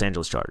Los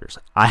Angeles Chargers.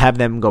 I have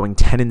them going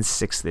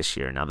 10-6 this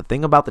year. Now, the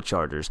thing about the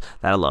Chargers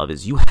that I love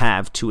is you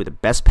have two of the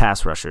best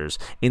pass rushers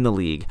in the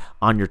league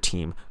on your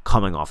team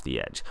coming off the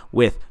edge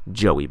with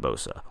Joey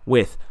Bosa,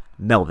 with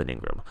Melvin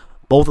Ingram.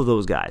 Both of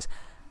those guys.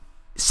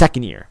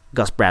 Second year,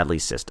 Gus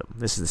Bradley's system.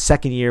 This is the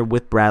second year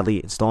with Bradley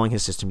installing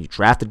his system. You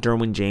drafted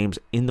Derwin James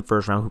in the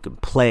first round who can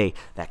play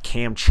that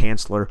Cam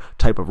Chancellor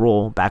type of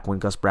role back when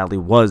Gus Bradley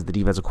was the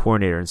defensive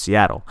coordinator in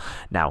Seattle.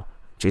 Now,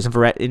 Jason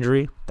Verrett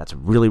injury, that's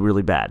really,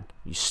 really bad.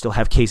 You still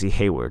have Casey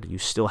Hayward. You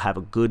still have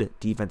a good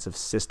defensive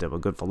system, a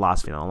good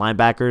philosophy. On the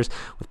linebackers,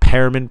 with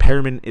Perriman.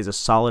 Perriman is a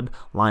solid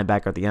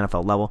linebacker at the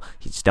NFL level.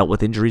 He's dealt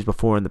with injuries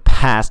before in the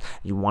past.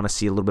 You want to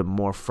see a little bit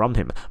more from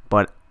him.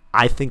 But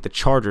I think the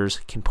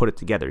Chargers can put it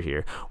together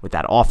here with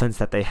that offense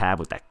that they have,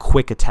 with that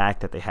quick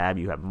attack that they have.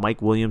 You have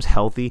Mike Williams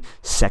healthy,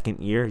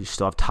 second year. You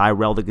still have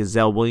Tyrell the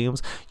Gazelle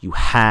Williams. You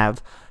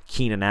have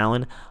Keenan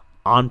Allen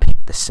on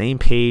the same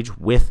page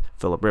with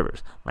Phillip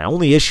Rivers. My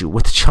only issue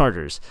with the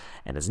Chargers,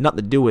 and it's nothing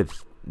to do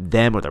with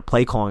them or their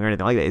play calling or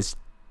anything like that, is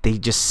they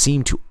just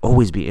seem to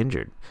always be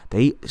injured.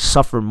 They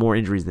suffer more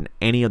injuries than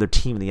any other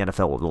team in the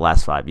NFL over the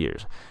last 5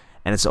 years.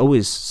 And it's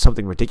always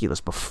something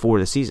ridiculous before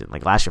the season.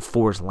 Like last year,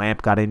 Forrest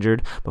Lamp got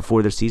injured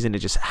before the season. It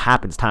just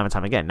happens time and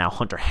time again. Now,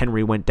 Hunter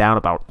Henry went down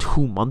about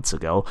 2 months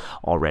ago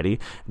already.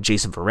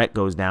 Jason Verrett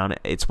goes down.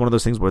 It's one of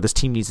those things where this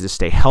team needs to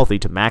stay healthy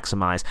to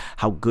maximize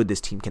how good this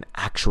team can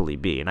actually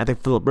be. And I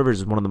think Phillip Rivers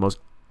is one of the most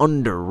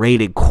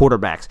underrated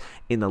quarterbacks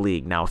in the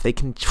league. Now, if they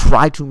can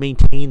try to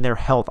maintain their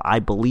health, I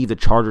believe the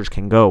Chargers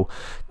can go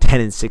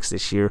 10-6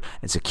 this year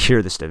and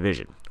secure this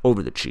division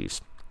over the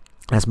Chiefs.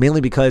 That's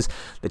mainly because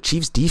the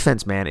Chiefs'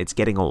 defense, man, it's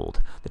getting old.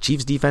 The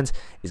Chiefs' defense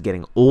is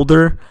getting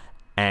older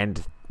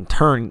and, in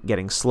turn,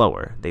 getting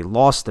slower. They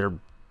lost their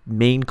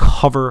main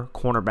cover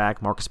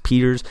cornerback. Marcus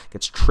Peters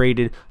gets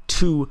traded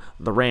to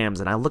the Rams,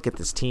 and I look at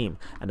this team,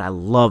 and I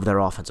love their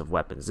offensive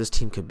weapons. This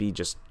team could be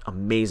just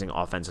amazing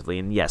offensively,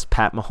 and yes,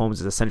 Pat Mahomes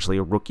is essentially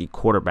a rookie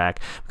quarterback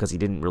because he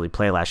didn't really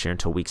play last year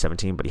until Week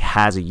 17, but he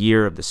has a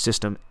year of the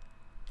system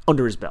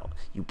under his belt.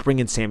 You bring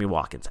in Sammy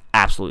Watkins.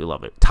 Absolutely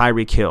love it.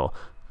 Tyreek Hill.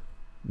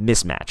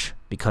 Mismatch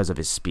because of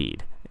his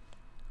speed.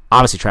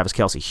 Obviously, Travis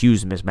Kelce,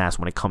 huge mismatch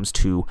when it comes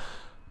to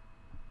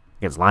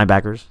against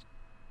linebackers,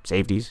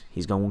 safeties.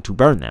 He's going to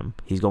burn them.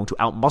 He's going to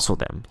outmuscle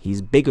them.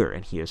 He's bigger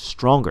and he is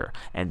stronger.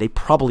 And they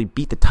probably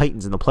beat the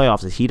Titans in the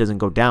playoffs if he doesn't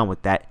go down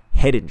with that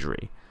head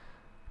injury.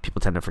 People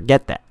tend to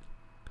forget that.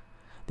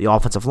 The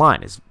offensive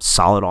line is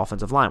solid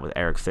offensive line with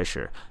Eric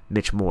Fisher,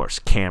 Mitch Morse,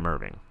 Cam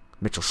Irving,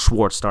 Mitchell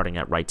Schwartz starting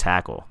at right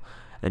tackle.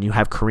 Then you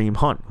have Kareem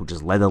Hunt, who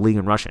just led the league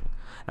in rushing.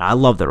 Now, I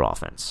love their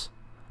offense.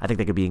 I think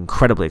they could be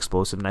incredibly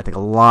explosive, and I think a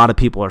lot of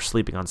people are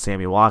sleeping on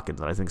Sammy Watkins.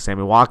 And I think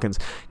Sammy Watkins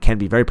can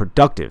be very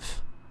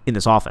productive in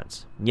this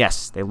offense.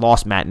 Yes, they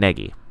lost Matt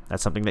Nagy.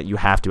 That's something that you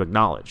have to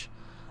acknowledge.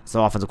 It's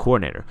the offensive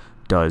coordinator.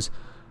 Does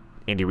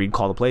Andy Reid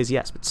call the plays?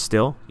 Yes, but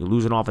still, you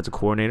lose an offensive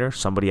coordinator,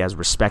 somebody as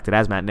respected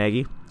as Matt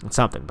Nagy, it's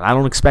something. But I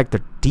don't expect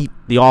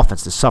the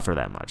offense to suffer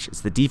that much.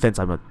 It's the defense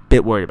I'm a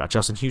bit worried about.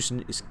 Justin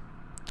Houston is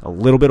a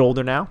little bit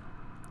older now.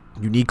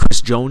 You need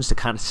Chris Jones to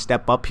kind of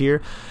step up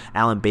here.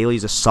 Alan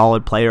Bailey's a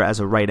solid player as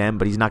a right end,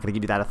 but he's not going to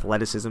give you that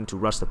athleticism to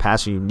rush the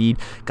passer. You need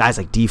guys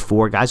like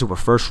D4, guys who were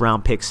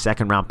first-round picks,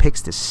 second-round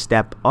picks to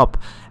step up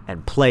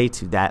and play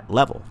to that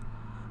level.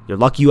 You're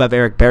lucky you have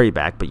Eric Berry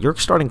back, but your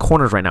starting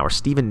corners right now are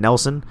Steven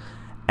Nelson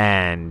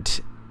and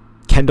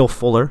Kendall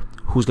Fuller,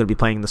 who's going to be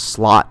playing the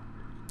slot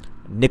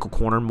nickel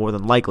corner more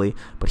than likely,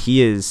 but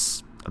he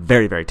is a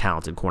very, very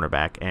talented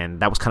cornerback, and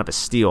that was kind of a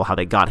steal how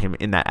they got him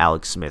in that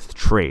Alex Smith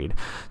trade.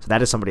 So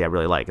that is somebody I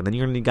really like. And then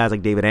you're going to need guys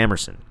like David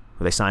Amerson,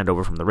 who they signed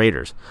over from the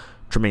Raiders.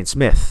 Tremaine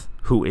Smith,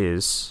 who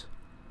is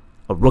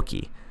a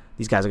rookie.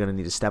 These guys are going to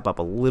need to step up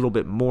a little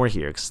bit more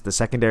here because the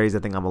secondary is the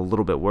thing I'm a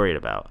little bit worried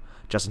about.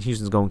 Justin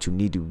Houston's going to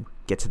need to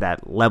get to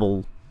that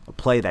level of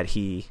play that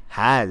he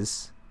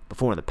has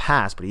before in the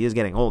past, but he is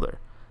getting older.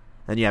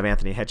 Then you have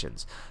Anthony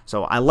Hitchens.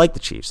 So I like the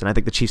Chiefs, and I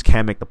think the Chiefs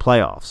can make the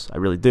playoffs. I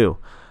really do.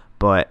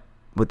 But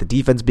with the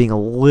defense being a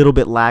little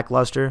bit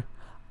lackluster,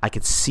 I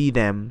could see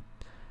them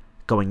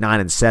going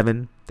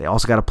 9-7. They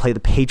also got to play the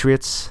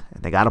Patriots,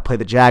 and they got to play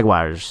the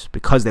Jaguars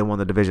because they won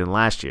the division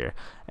last year.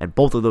 And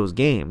both of those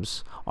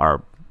games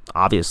are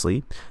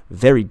obviously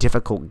very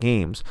difficult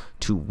games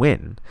to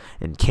win.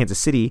 And Kansas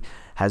City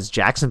has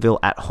Jacksonville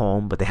at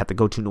home, but they have to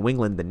go to New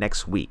England the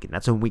next week, and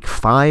that's in week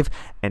 5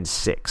 and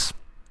 6.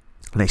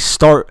 And they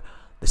start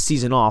the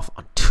season off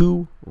on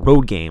 2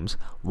 road games,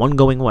 one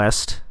going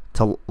west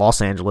to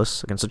Los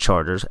Angeles against the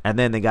Chargers, and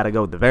then they got to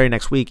go the very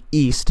next week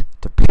east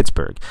to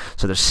Pittsburgh.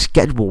 So their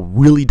schedule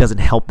really doesn't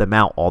help them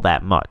out all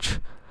that much.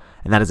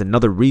 And that is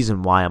another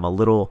reason why I'm a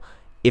little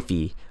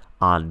iffy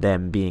on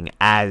them being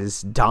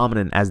as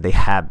dominant as they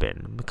have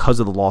been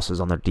because of the losses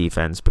on their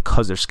defense,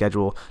 because their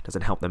schedule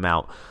doesn't help them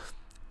out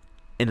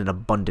in an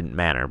abundant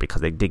manner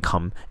because they did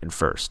come in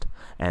first.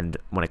 And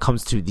when it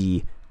comes to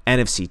the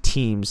NFC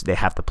teams they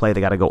have to play,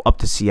 they got to go up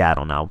to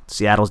Seattle. Now,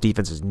 Seattle's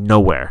defense is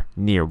nowhere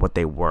near what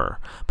they were,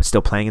 but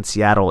still playing in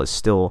Seattle is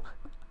still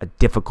a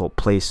difficult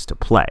place to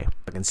play.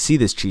 I can see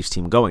this Chiefs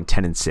team going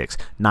 10-6,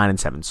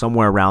 9-7,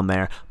 somewhere around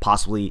there,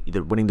 possibly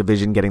either winning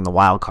division, getting the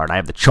wild card. I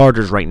have the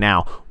Chargers right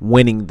now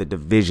winning the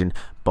division,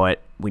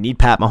 but we need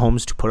Pat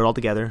Mahomes to put it all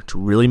together, to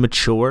really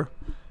mature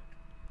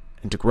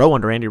and to grow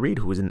under Andy Reid,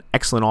 who is an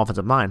excellent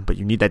offensive mind, but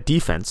you need that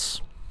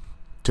defense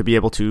to be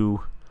able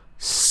to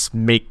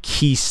make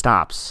key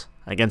stops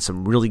against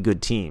some really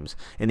good teams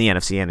in the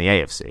NFC and the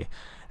AFC.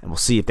 And we'll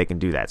see if they can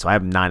do that. So I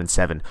have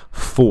 9-7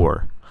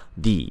 for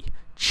the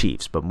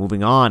Chiefs. But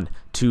moving on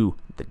to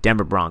the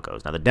Denver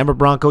Broncos. Now, the Denver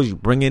Broncos, you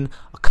bring in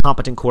a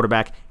competent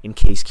quarterback in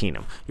Case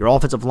Keenum. Your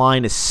offensive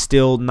line is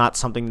still not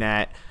something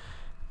that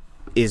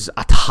is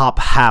a top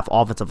half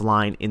offensive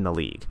line in the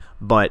league.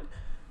 But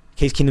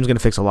Case Keenum's going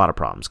to fix a lot of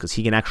problems because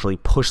he can actually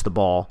push the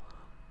ball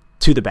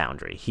to the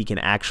boundary. He can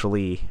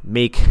actually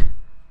make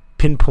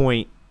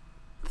pinpoint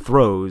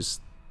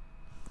throws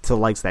to the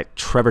likes that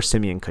Trevor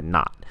Siemian could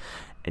not.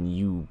 And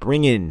you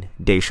bring in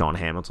Deshaun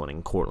Hamilton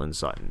and Courtland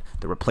Sutton,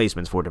 the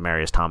replacements for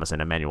Demaryius Thomas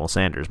and Emmanuel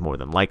Sanders, more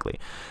than likely.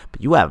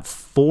 But you have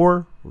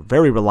 4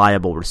 very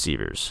reliable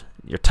receivers.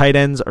 Your tight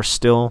ends are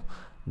still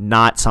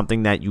not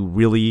something that you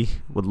really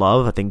would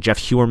love. I think Jeff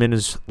Heuerman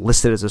is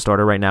listed as a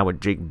starter right now,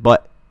 with Jake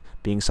Butt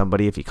being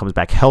somebody, if he comes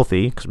back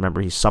healthy, because remember,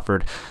 he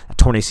suffered a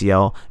torn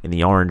ACL in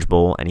the Orange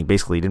Bowl, and he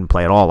basically didn't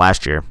play at all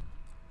last year.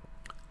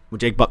 When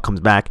Jake Butt comes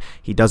back,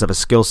 he does have a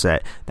skill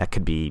set that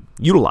could be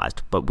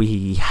utilized, but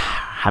we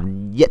have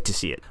yet to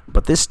see it.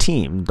 But this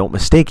team, don't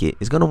mistake it,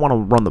 is going to want to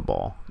run the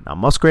ball. Now,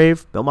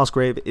 Bill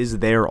Musgrave is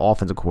their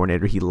offensive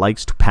coordinator. He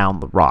likes to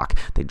pound the rock.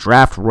 They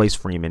draft Royce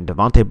Freeman,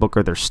 Devontae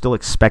Booker, they're still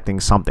expecting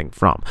something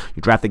from.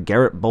 You drafted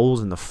Garrett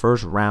Bowles in the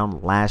first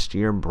round last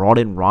year and brought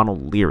in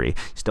Ronald Leary.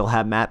 You still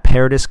have Matt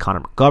Paradis,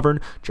 Connor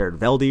McGovern, Jared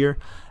Veldier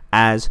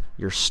as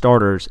your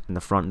starters in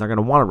the front, and they're going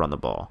to want to run the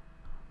ball.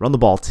 Run the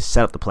ball to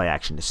set up the play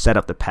action, to set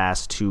up the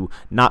pass, to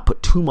not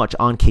put too much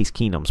on Case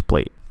Keenum's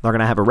plate. They're going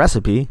to have a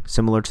recipe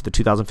similar to the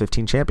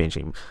 2015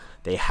 championship.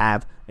 They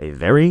have a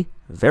very,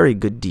 very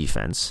good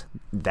defense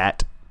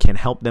that can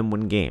help them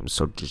win games.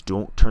 So just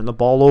don't turn the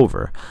ball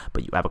over.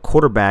 But you have a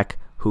quarterback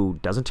who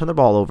doesn't turn the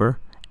ball over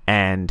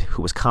and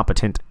who is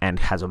competent and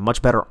has a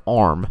much better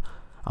arm,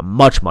 a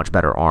much, much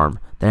better arm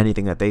than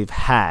anything that they've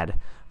had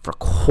for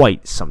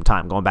quite some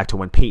time, going back to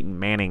when Peyton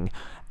Manning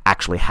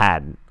actually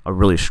had a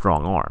really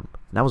strong arm.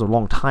 And that was a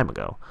long time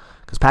ago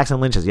because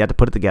Paxton Lynch has yet to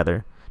put it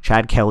together.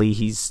 Chad Kelly,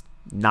 he's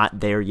not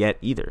there yet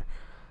either.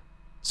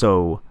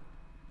 So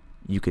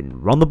you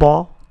can run the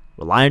ball,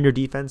 rely on your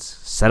defense,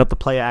 set up the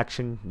play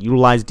action,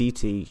 utilize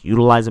DT,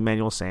 utilize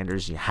Emmanuel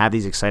Sanders. You have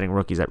these exciting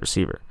rookies at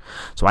receiver.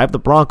 So I have the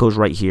Broncos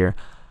right here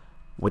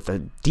with a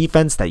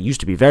defense that used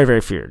to be very,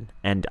 very feared.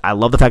 And I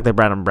love the fact they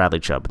brought in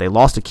Bradley Chubb. They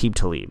lost to Aqib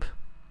Talib.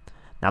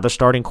 Now they're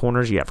starting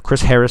corners. You have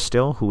Chris Harris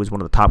still, who is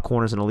one of the top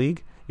corners in the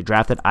league. You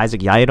drafted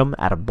Isaac Yiadom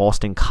out of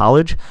Boston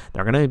College.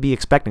 They're going to be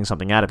expecting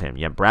something out of him.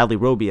 You have Bradley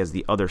Roby as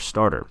the other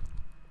starter.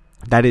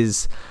 That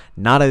is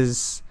not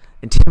as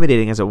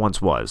intimidating as it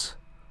once was.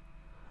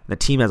 The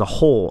team as a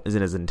whole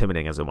isn't as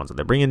intimidating as it once was.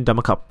 They're bringing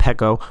Dumaka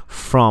Peko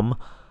from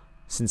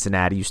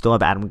Cincinnati. You still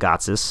have Adam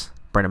Gotsis,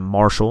 Brandon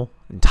Marshall,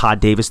 and Todd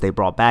Davis they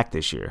brought back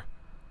this year.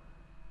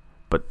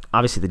 But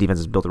obviously the defense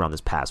is built around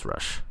this pass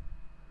rush.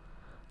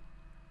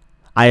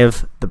 I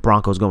have the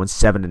Broncos going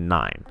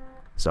 7-9.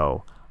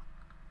 So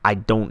I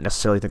don't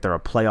necessarily think they're a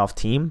playoff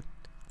team,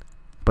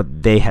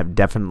 but they have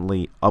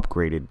definitely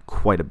upgraded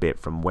quite a bit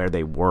from where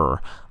they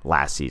were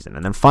last season.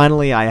 And then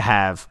finally, I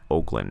have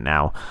Oakland.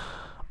 Now,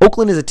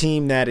 Oakland is a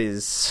team that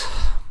is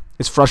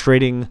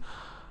frustrating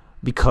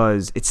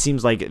because it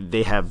seems like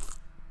they have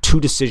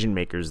 2 decision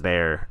makers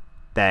there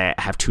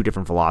that have 2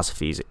 different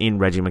philosophies in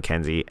Reggie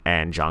McKenzie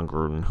and John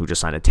Gruden, who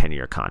just signed a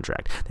 10-year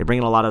contract. They bring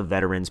in a lot of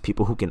veterans,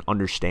 people who can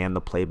understand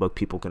the playbook,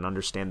 people who can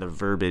understand the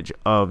verbiage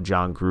of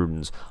John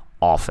Gruden's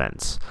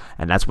offense,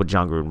 and that's what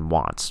John Gruden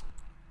wants.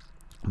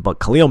 But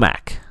Khalil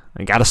Mack,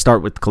 I got to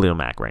start with Khalil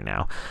Mack right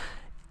now.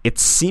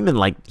 It's seeming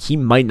like he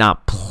might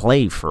not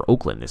play for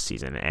Oakland this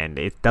season, and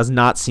it does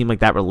not seem like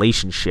that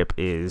relationship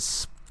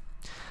is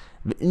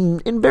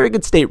in very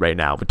good state right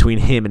now between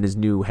him and his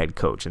new head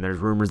coach. And there's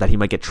rumors that he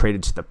might get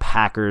traded to the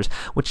Packers,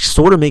 which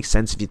sort of makes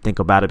sense if you think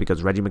about it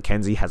because Reggie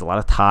McKenzie has a lot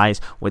of ties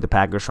with the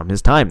Packers from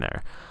his time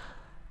there.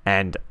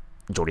 And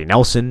Jordy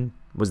Nelson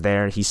was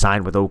there. He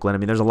signed with Oakland. I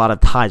mean, there's a lot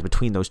of ties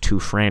between those 2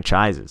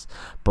 franchises.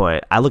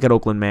 But I look at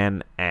Oakland,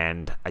 man,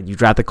 and you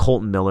drafted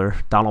Colton Miller,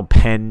 Donald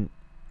Penn.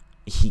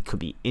 He could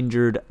be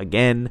injured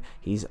again.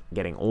 He's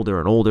getting older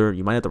and older.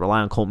 You might have to rely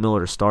on Colton Miller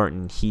to start,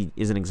 and he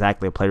isn't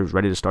exactly a player who's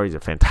ready to start. He's a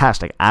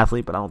fantastic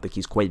athlete, but I don't think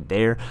he's quite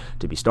there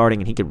to be starting,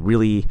 and he could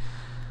really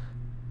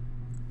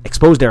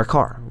expose Derek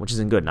Carr, which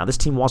isn't good. Now, this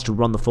team wants to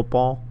run the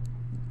football.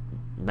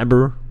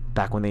 Remember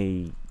back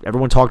when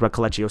everyone talked about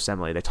Kelechi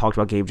Osemele, they talked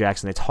about Gabe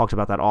Jackson, they talked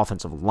about that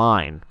offensive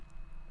line.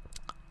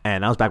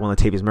 And that was back when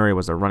Latavius Murray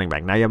was their running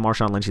back. Now you have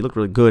Marshawn Lynch. He looked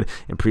really good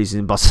in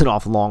preseason, busting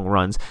off long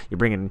runs. You're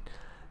bringing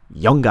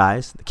young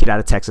guys, the kid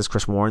out of Texas,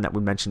 Chris Warren, that we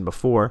mentioned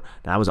before.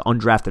 Now, that was an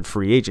undrafted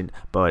free agent,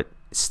 but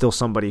still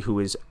somebody who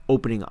is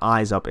opening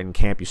eyes up in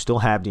camp. You still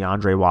have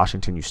DeAndre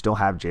Washington. You still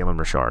have Jalen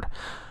Richard.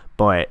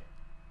 But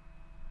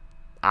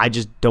I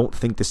just don't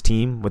think this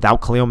team, without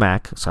Khalil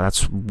Mack, so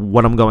that's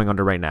what I'm going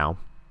under right now.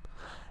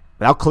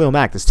 Without Khalil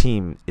Mack, this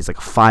team is like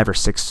a 5 or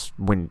 6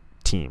 win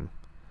team.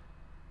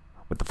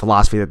 with the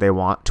philosophy that they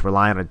want to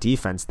rely on a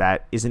defense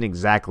that isn't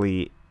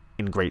exactly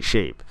in great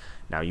shape.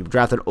 Now, you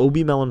drafted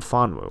Obi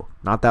Melifonwu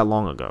not that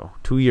long ago,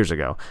 2 years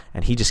ago,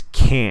 and he just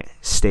can't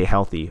stay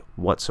healthy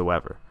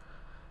whatsoever.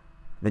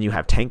 Then you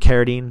have Tank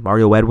Carradine,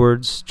 Mario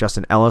Edwards,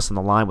 Justin Ellis on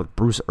the line with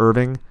Bruce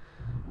Irving,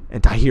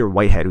 and Tahir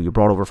Whitehead, who you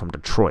brought over from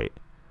Detroit.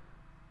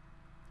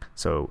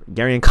 So,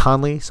 Garyon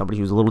Conley, somebody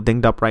who's a little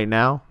dinged up right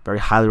now, very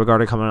highly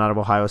regarded coming out of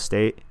Ohio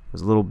State,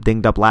 was a little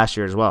dinged up last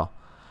year as well.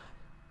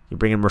 You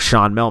bring in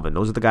Rashawn Melvin.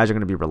 Those are the guys you're going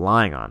to be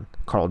relying on.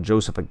 Carl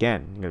Joseph,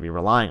 again, you're going to be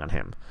relying on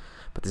him.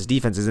 But this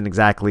defense isn't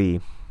exactly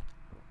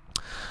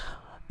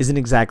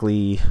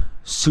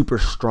super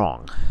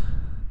strong.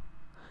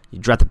 You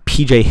drafted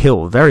P.J.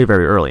 Hill very,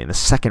 very early in the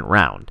second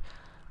round.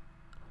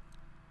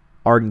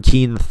 Arden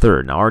Key in the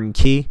third. Now, Arden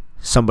Key,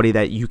 somebody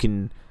that you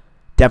can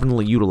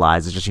definitely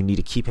utilize. It's just you need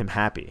to keep him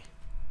happy.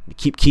 You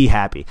keep Key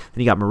happy.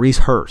 Then you got Maurice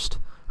Hurst,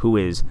 who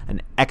is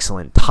an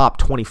excellent top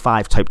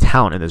 25 type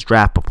talent in this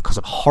draft, but because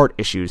of heart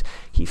issues,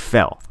 he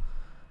fell.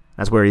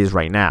 That's where he is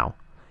right now.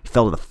 He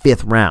fell to the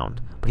 5th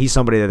round, but he's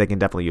somebody that they can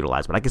definitely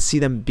utilize. But I can see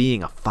them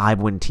being a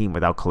 5-win team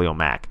without Khalil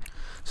Mack.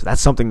 So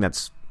that's something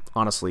that's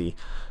honestly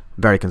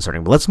very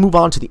concerning. But let's move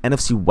on to the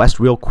NFC West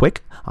real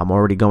quick. I'm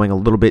already going a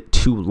little bit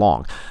too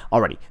long.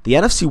 Alrighty, the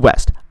NFC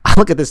West. I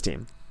look at this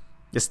team.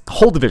 This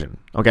whole division,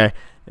 okay?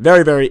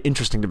 Very, very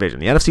interesting division.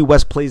 The NFC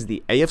West plays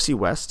the AFC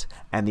West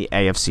and the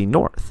AFC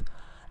North.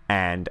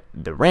 And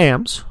the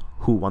Rams,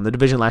 who won the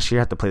division last year,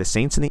 have to play the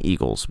Saints and the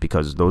Eagles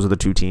because those are the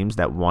two teams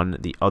that won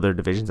the other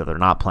divisions that they're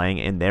not playing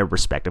in their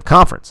respective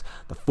conference.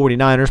 The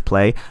 49ers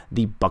play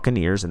the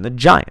Buccaneers and the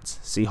Giants.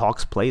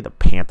 Seahawks play the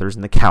Panthers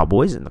and the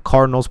Cowboys, and the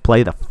Cardinals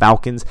play the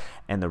Falcons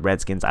and the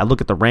Redskins. I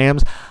look at the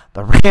Rams.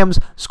 The Rams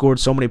scored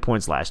so many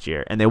points last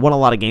year, and they won a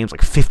lot of games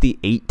like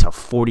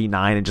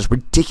 58-49 and just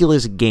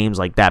ridiculous games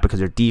like that because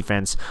their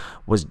defense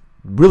was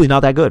really not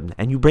that good.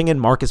 And you bring in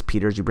Marcus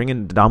Peters, you bring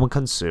in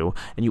Ndamukong Suh,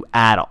 and you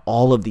add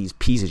all of these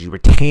pieces. You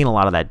retain a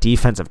lot of that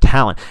defensive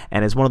talent.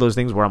 And it's one of those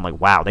things where I'm like,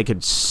 wow, they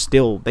could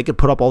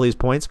put up all these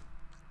points.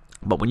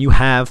 But when you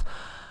have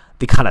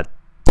the kind of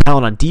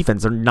talent on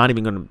defense, they're not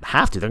even going to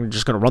have to. They're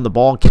just going to run the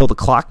ball and kill the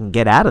clock and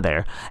get out of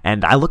there.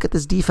 And I look at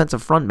this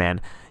defensive front,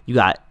 man. You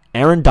got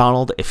Aaron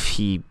Donald, if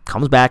he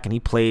comes back and he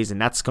plays,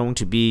 and that's going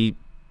to be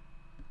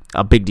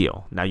a big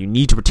deal. Now, you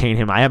need to retain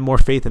him. I have more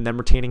faith in them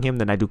retaining him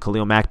than I do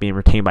Khalil Mack being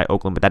retained by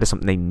Oakland, but that is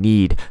something they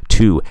need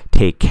to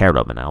take care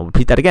of. And I'll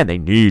repeat that again. They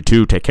need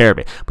to take care of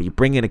it. But you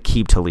bring in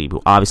Aqib Talib,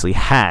 who obviously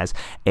has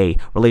a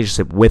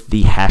relationship with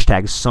the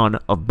hashtag son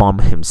of bum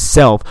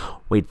himself,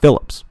 Wade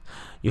Phillips.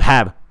 You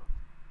have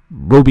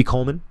Roby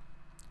Coleman,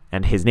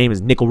 and his name is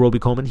Nickel Roby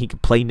Coleman. He can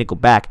play nickel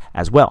back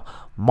as well.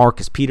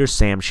 Marcus Peters,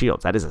 Sam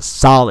Shields. That is a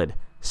solid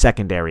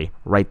secondary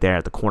right there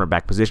at the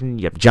cornerback position.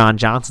 You have John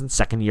Johnson,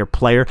 second-year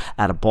player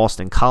out of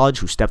Boston College,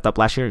 who stepped up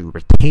last year. You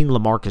retained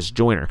LaMarcus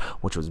Joyner,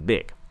 which was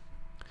big.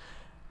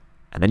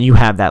 And then you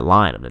have that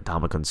line of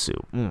Ndamukong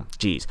Suh.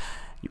 Geez.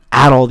 You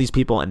add all these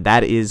people, and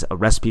that is a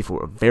recipe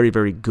for a very,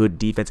 very good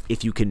defense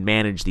if you can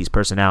manage these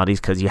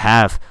personalities, because you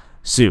have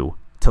Suh,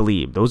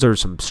 Talib. Those are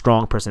some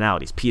strong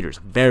personalities. Peters,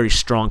 very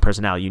strong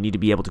personality. You need to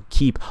be able to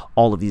keep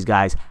all of these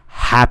guys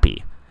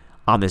happy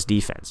on this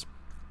defense.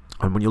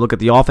 And when you look at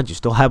the offense, you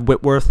still have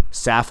Whitworth,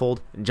 Saffold,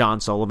 and John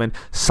Sullivan.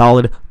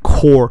 Solid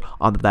core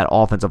on that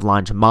offensive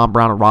line. Jamon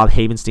Brown and Rob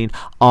Havenstein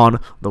on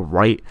the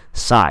right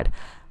side.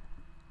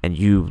 And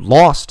you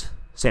lost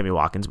Sammy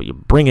Watkins, but you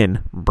bring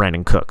in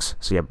Brandon Cooks.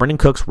 So you have Brandon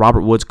Cooks,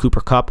 Robert Woods,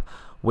 Cooper Kupp,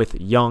 with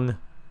Young,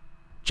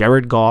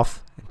 Jared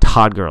Goff, and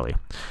Todd Gurley.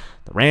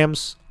 The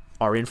Rams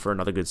are in for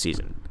another good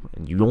season.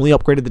 And you only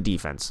upgraded the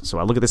defense. So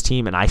I look at this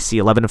team, and I see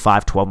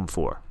 11-5,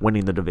 12-4,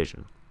 winning the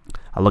division.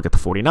 I look at the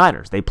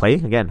 49ers. They play,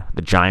 again,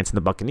 the Giants and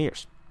the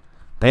Buccaneers.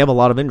 They have a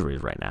lot of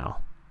injuries right now,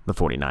 the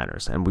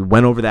 49ers. And we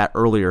went over that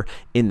earlier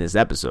in this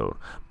episode.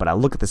 But I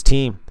look at this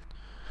team.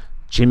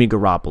 Jimmy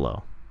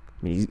Garoppolo.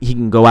 I mean, he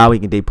can go out, he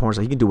can date porn,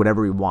 so he can do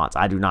whatever he wants.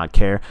 I do not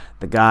care.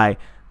 The guy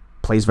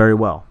plays very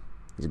well.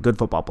 He's a good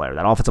football player.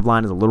 That offensive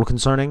line is a little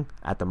concerning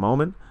at the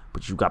moment.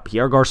 But you've got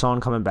Pierre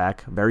Garçon coming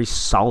back. Very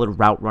solid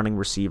route running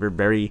receiver.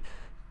 Very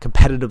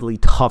competitively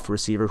tough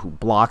receiver who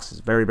blocks,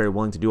 is very, very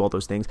willing to do all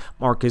those things.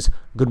 Marcus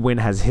Goodwin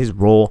has his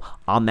role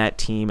on that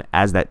team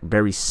as that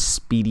very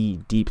speedy,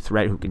 deep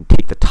threat who can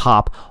take the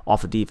top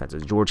off of defense.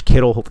 As George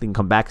Kittle hopefully can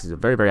come back because he's a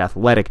very, very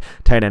athletic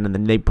tight end. And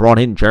then they brought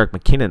in Jerick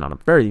McKinnon on a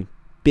very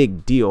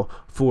big deal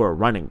for a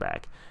running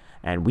back.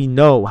 And we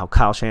know how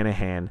Kyle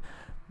Shanahan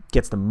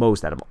gets the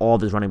most out of all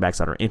of his running backs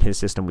that are in his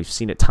system. We've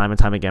seen it time and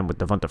time again with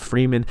Devonta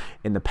Freeman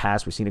in the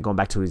past. We've seen it going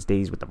back to his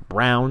days with the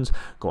Browns,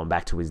 going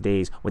back to his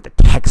days with the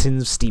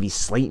Texans, Stevie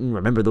Slayton.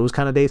 Remember those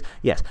kind of days?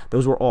 Yes,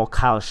 those were all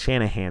Kyle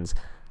Shanahan's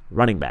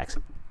running backs.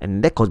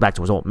 And that goes back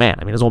to his old man.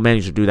 I mean, his old man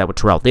used to do that with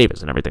Terrell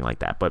Davis and everything like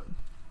that. But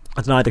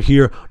it's neither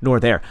here nor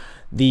there.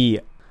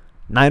 The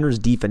Niners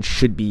defense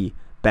should be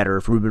better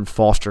if Reuben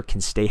Foster can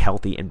stay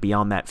healthy and be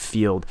on that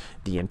field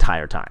the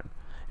entire time.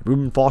 If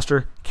Reuben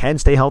Foster can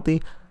stay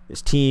healthy,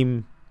 this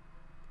team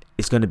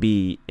is going to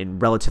be in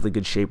relatively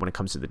good shape when it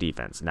comes to the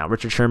defense. Now,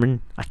 Richard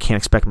Sherman, I can't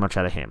expect much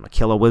out of him.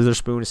 Ahkello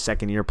Witherspoon, a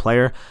second-year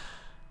player.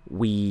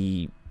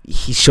 he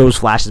shows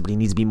flashes, but he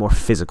needs to be more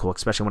physical,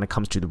 especially when it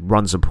comes to the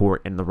run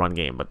support and the run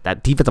game. But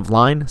that defensive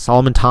line,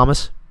 Solomon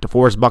Thomas,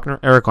 DeForest Buckner,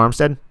 Eric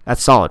Armstead,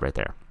 that's solid right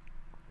there.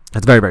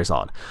 That's very, very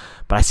solid.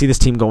 But I see this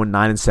team going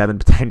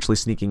 9-7, potentially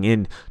sneaking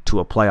in to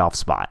a playoff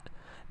spot.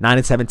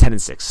 9-7,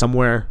 10-6,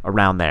 somewhere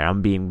around there.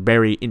 I'm being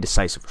very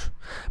indecisive.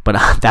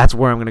 But that's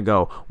where I'm going to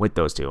go with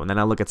those two. And then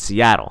I look at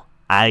Seattle.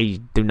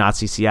 I do not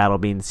see Seattle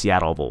being the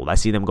Seattle of old. I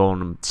see them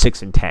going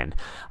 6-10.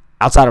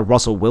 Outside of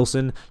Russell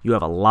Wilson, you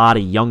have a lot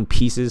of young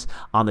pieces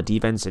on the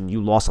defense, and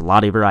you lost a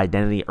lot of your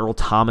identity. Earl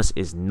Thomas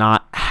is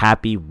not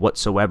happy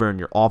whatsoever, and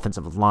your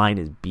offensive line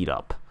is beat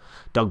up.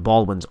 Doug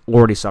Baldwin's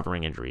already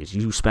suffering injuries.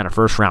 You spent a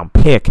first-round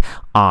pick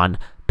on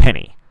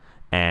Penny,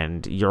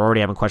 and you're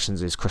already having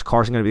questions, is Chris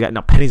Carson going to be the guy?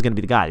 No, Penny's going to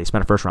be the guy. They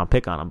spent a first-round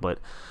pick on him, but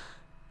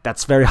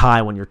that's very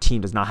high when your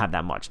team does not have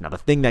that much. Now, the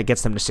thing that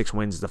gets them to 6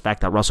 wins is the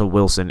fact that Russell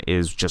Wilson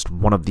is just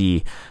one of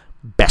the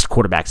best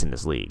quarterbacks in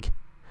this league.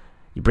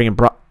 You bring in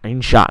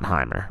Brian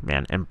Schottenheimer,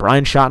 man. And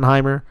Brian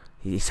Schottenheimer,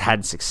 he's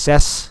had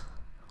success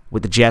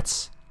with the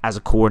Jets as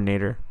a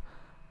coordinator,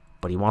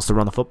 but he wants to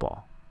run the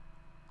football.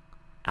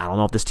 I don't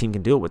know if this team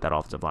can do it with that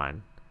offensive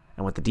line.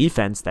 And with the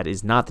defense, that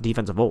is not the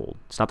defense of old.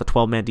 It's not the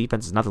 12-man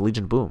defense. It's not the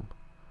Legion of Boom.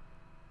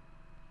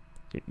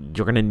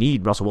 You're going to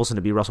need Russell Wilson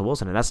to be Russell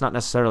Wilson, and that's not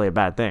necessarily a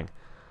bad thing.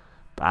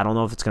 But I don't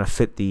know if it's going to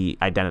fit the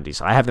identity.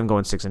 So I have them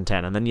going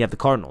 6-10. And then you have the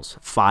Cardinals,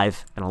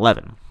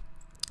 5-11.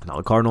 Now,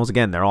 the Cardinals,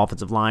 again, their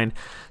offensive line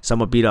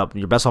somewhat beat up.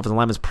 Your best offensive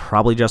lineman is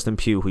probably Justin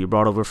Pugh, who you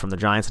brought over from the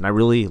Giants. And I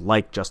really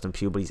like Justin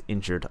Pugh, but he's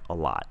injured a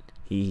lot.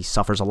 He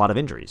suffers a lot of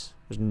injuries.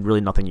 There's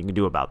really nothing you can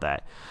do about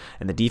that.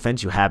 And the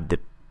defense, you have the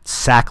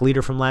sack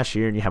leader from last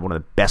year, and you have one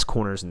of the best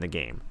corners in the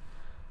game.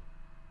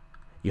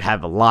 You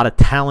have a lot of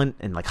talent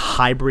and like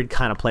hybrid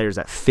kind of players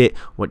that fit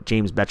what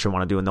James Betcher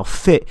want to do, and they'll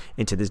fit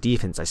into this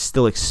defense. I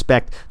still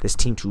expect this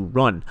team to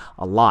run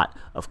a lot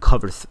of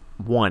cover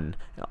one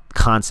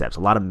concepts,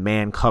 a lot of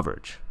man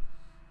coverage.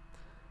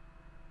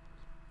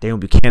 Daniel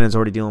Buchanan's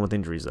already dealing with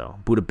injuries, though.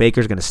 Budda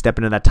Baker's going to step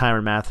into that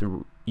Tyrann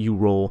Mathieu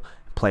role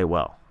and play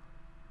well.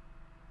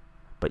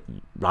 But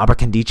Robert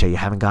Nkemdiche, you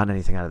haven't gotten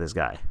anything out of this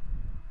guy.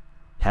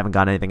 You haven't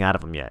gotten anything out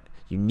of him yet.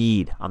 You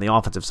need, on the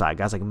offensive side,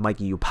 guys like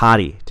Mikey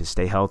Upati to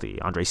stay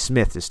healthy, Andre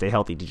Smith to stay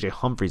healthy, DJ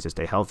Humphries to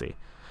stay healthy,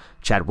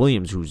 Chad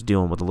Williams, who's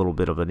dealing with a little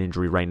bit of an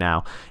injury right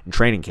now in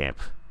training camp.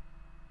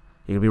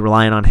 You're going to be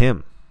relying on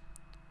him.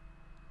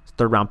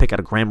 Third-round pick out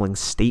of Grambling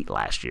State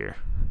last year.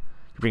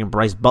 You're bringing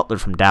Bryce Butler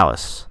from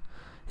Dallas.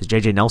 Is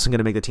J.J. Nelson going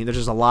to make the team? There's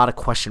just a lot of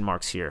question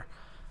marks here.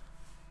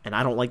 And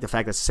I don't like the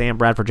fact that Sam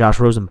Bradford, Josh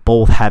Rosen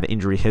both have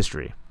injury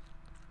history.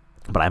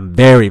 But I'm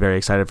very, very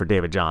excited for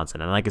David Johnson.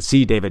 And I can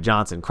see David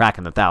Johnson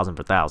cracking the 1,000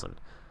 for 1,000.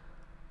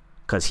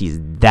 Because he's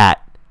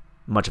that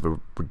much of a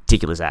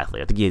ridiculous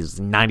athlete. I think he has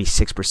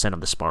 96% of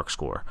the SPARQ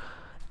score.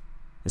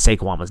 And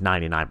SaQUAD was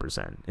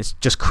 99%. It's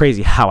just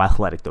crazy how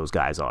athletic those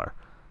guys are.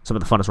 Some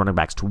of the funnest running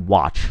backs to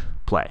watch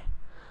play.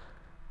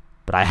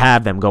 But I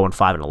have them going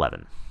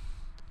 5-11.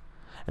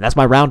 And that's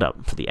my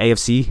roundup for the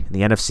AFC and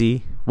the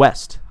NFC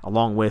West,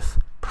 along with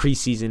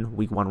preseason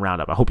week 1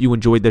 roundup. I hope you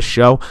enjoyed this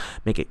show.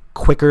 Make it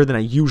quicker than I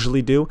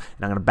usually do.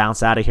 And I'm going to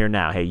bounce out of here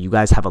now. Hey, you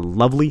guys have a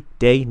lovely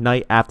day,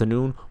 night,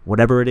 afternoon,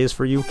 whatever it is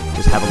for you.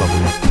 Just have a lovely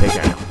day.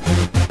 Take care now.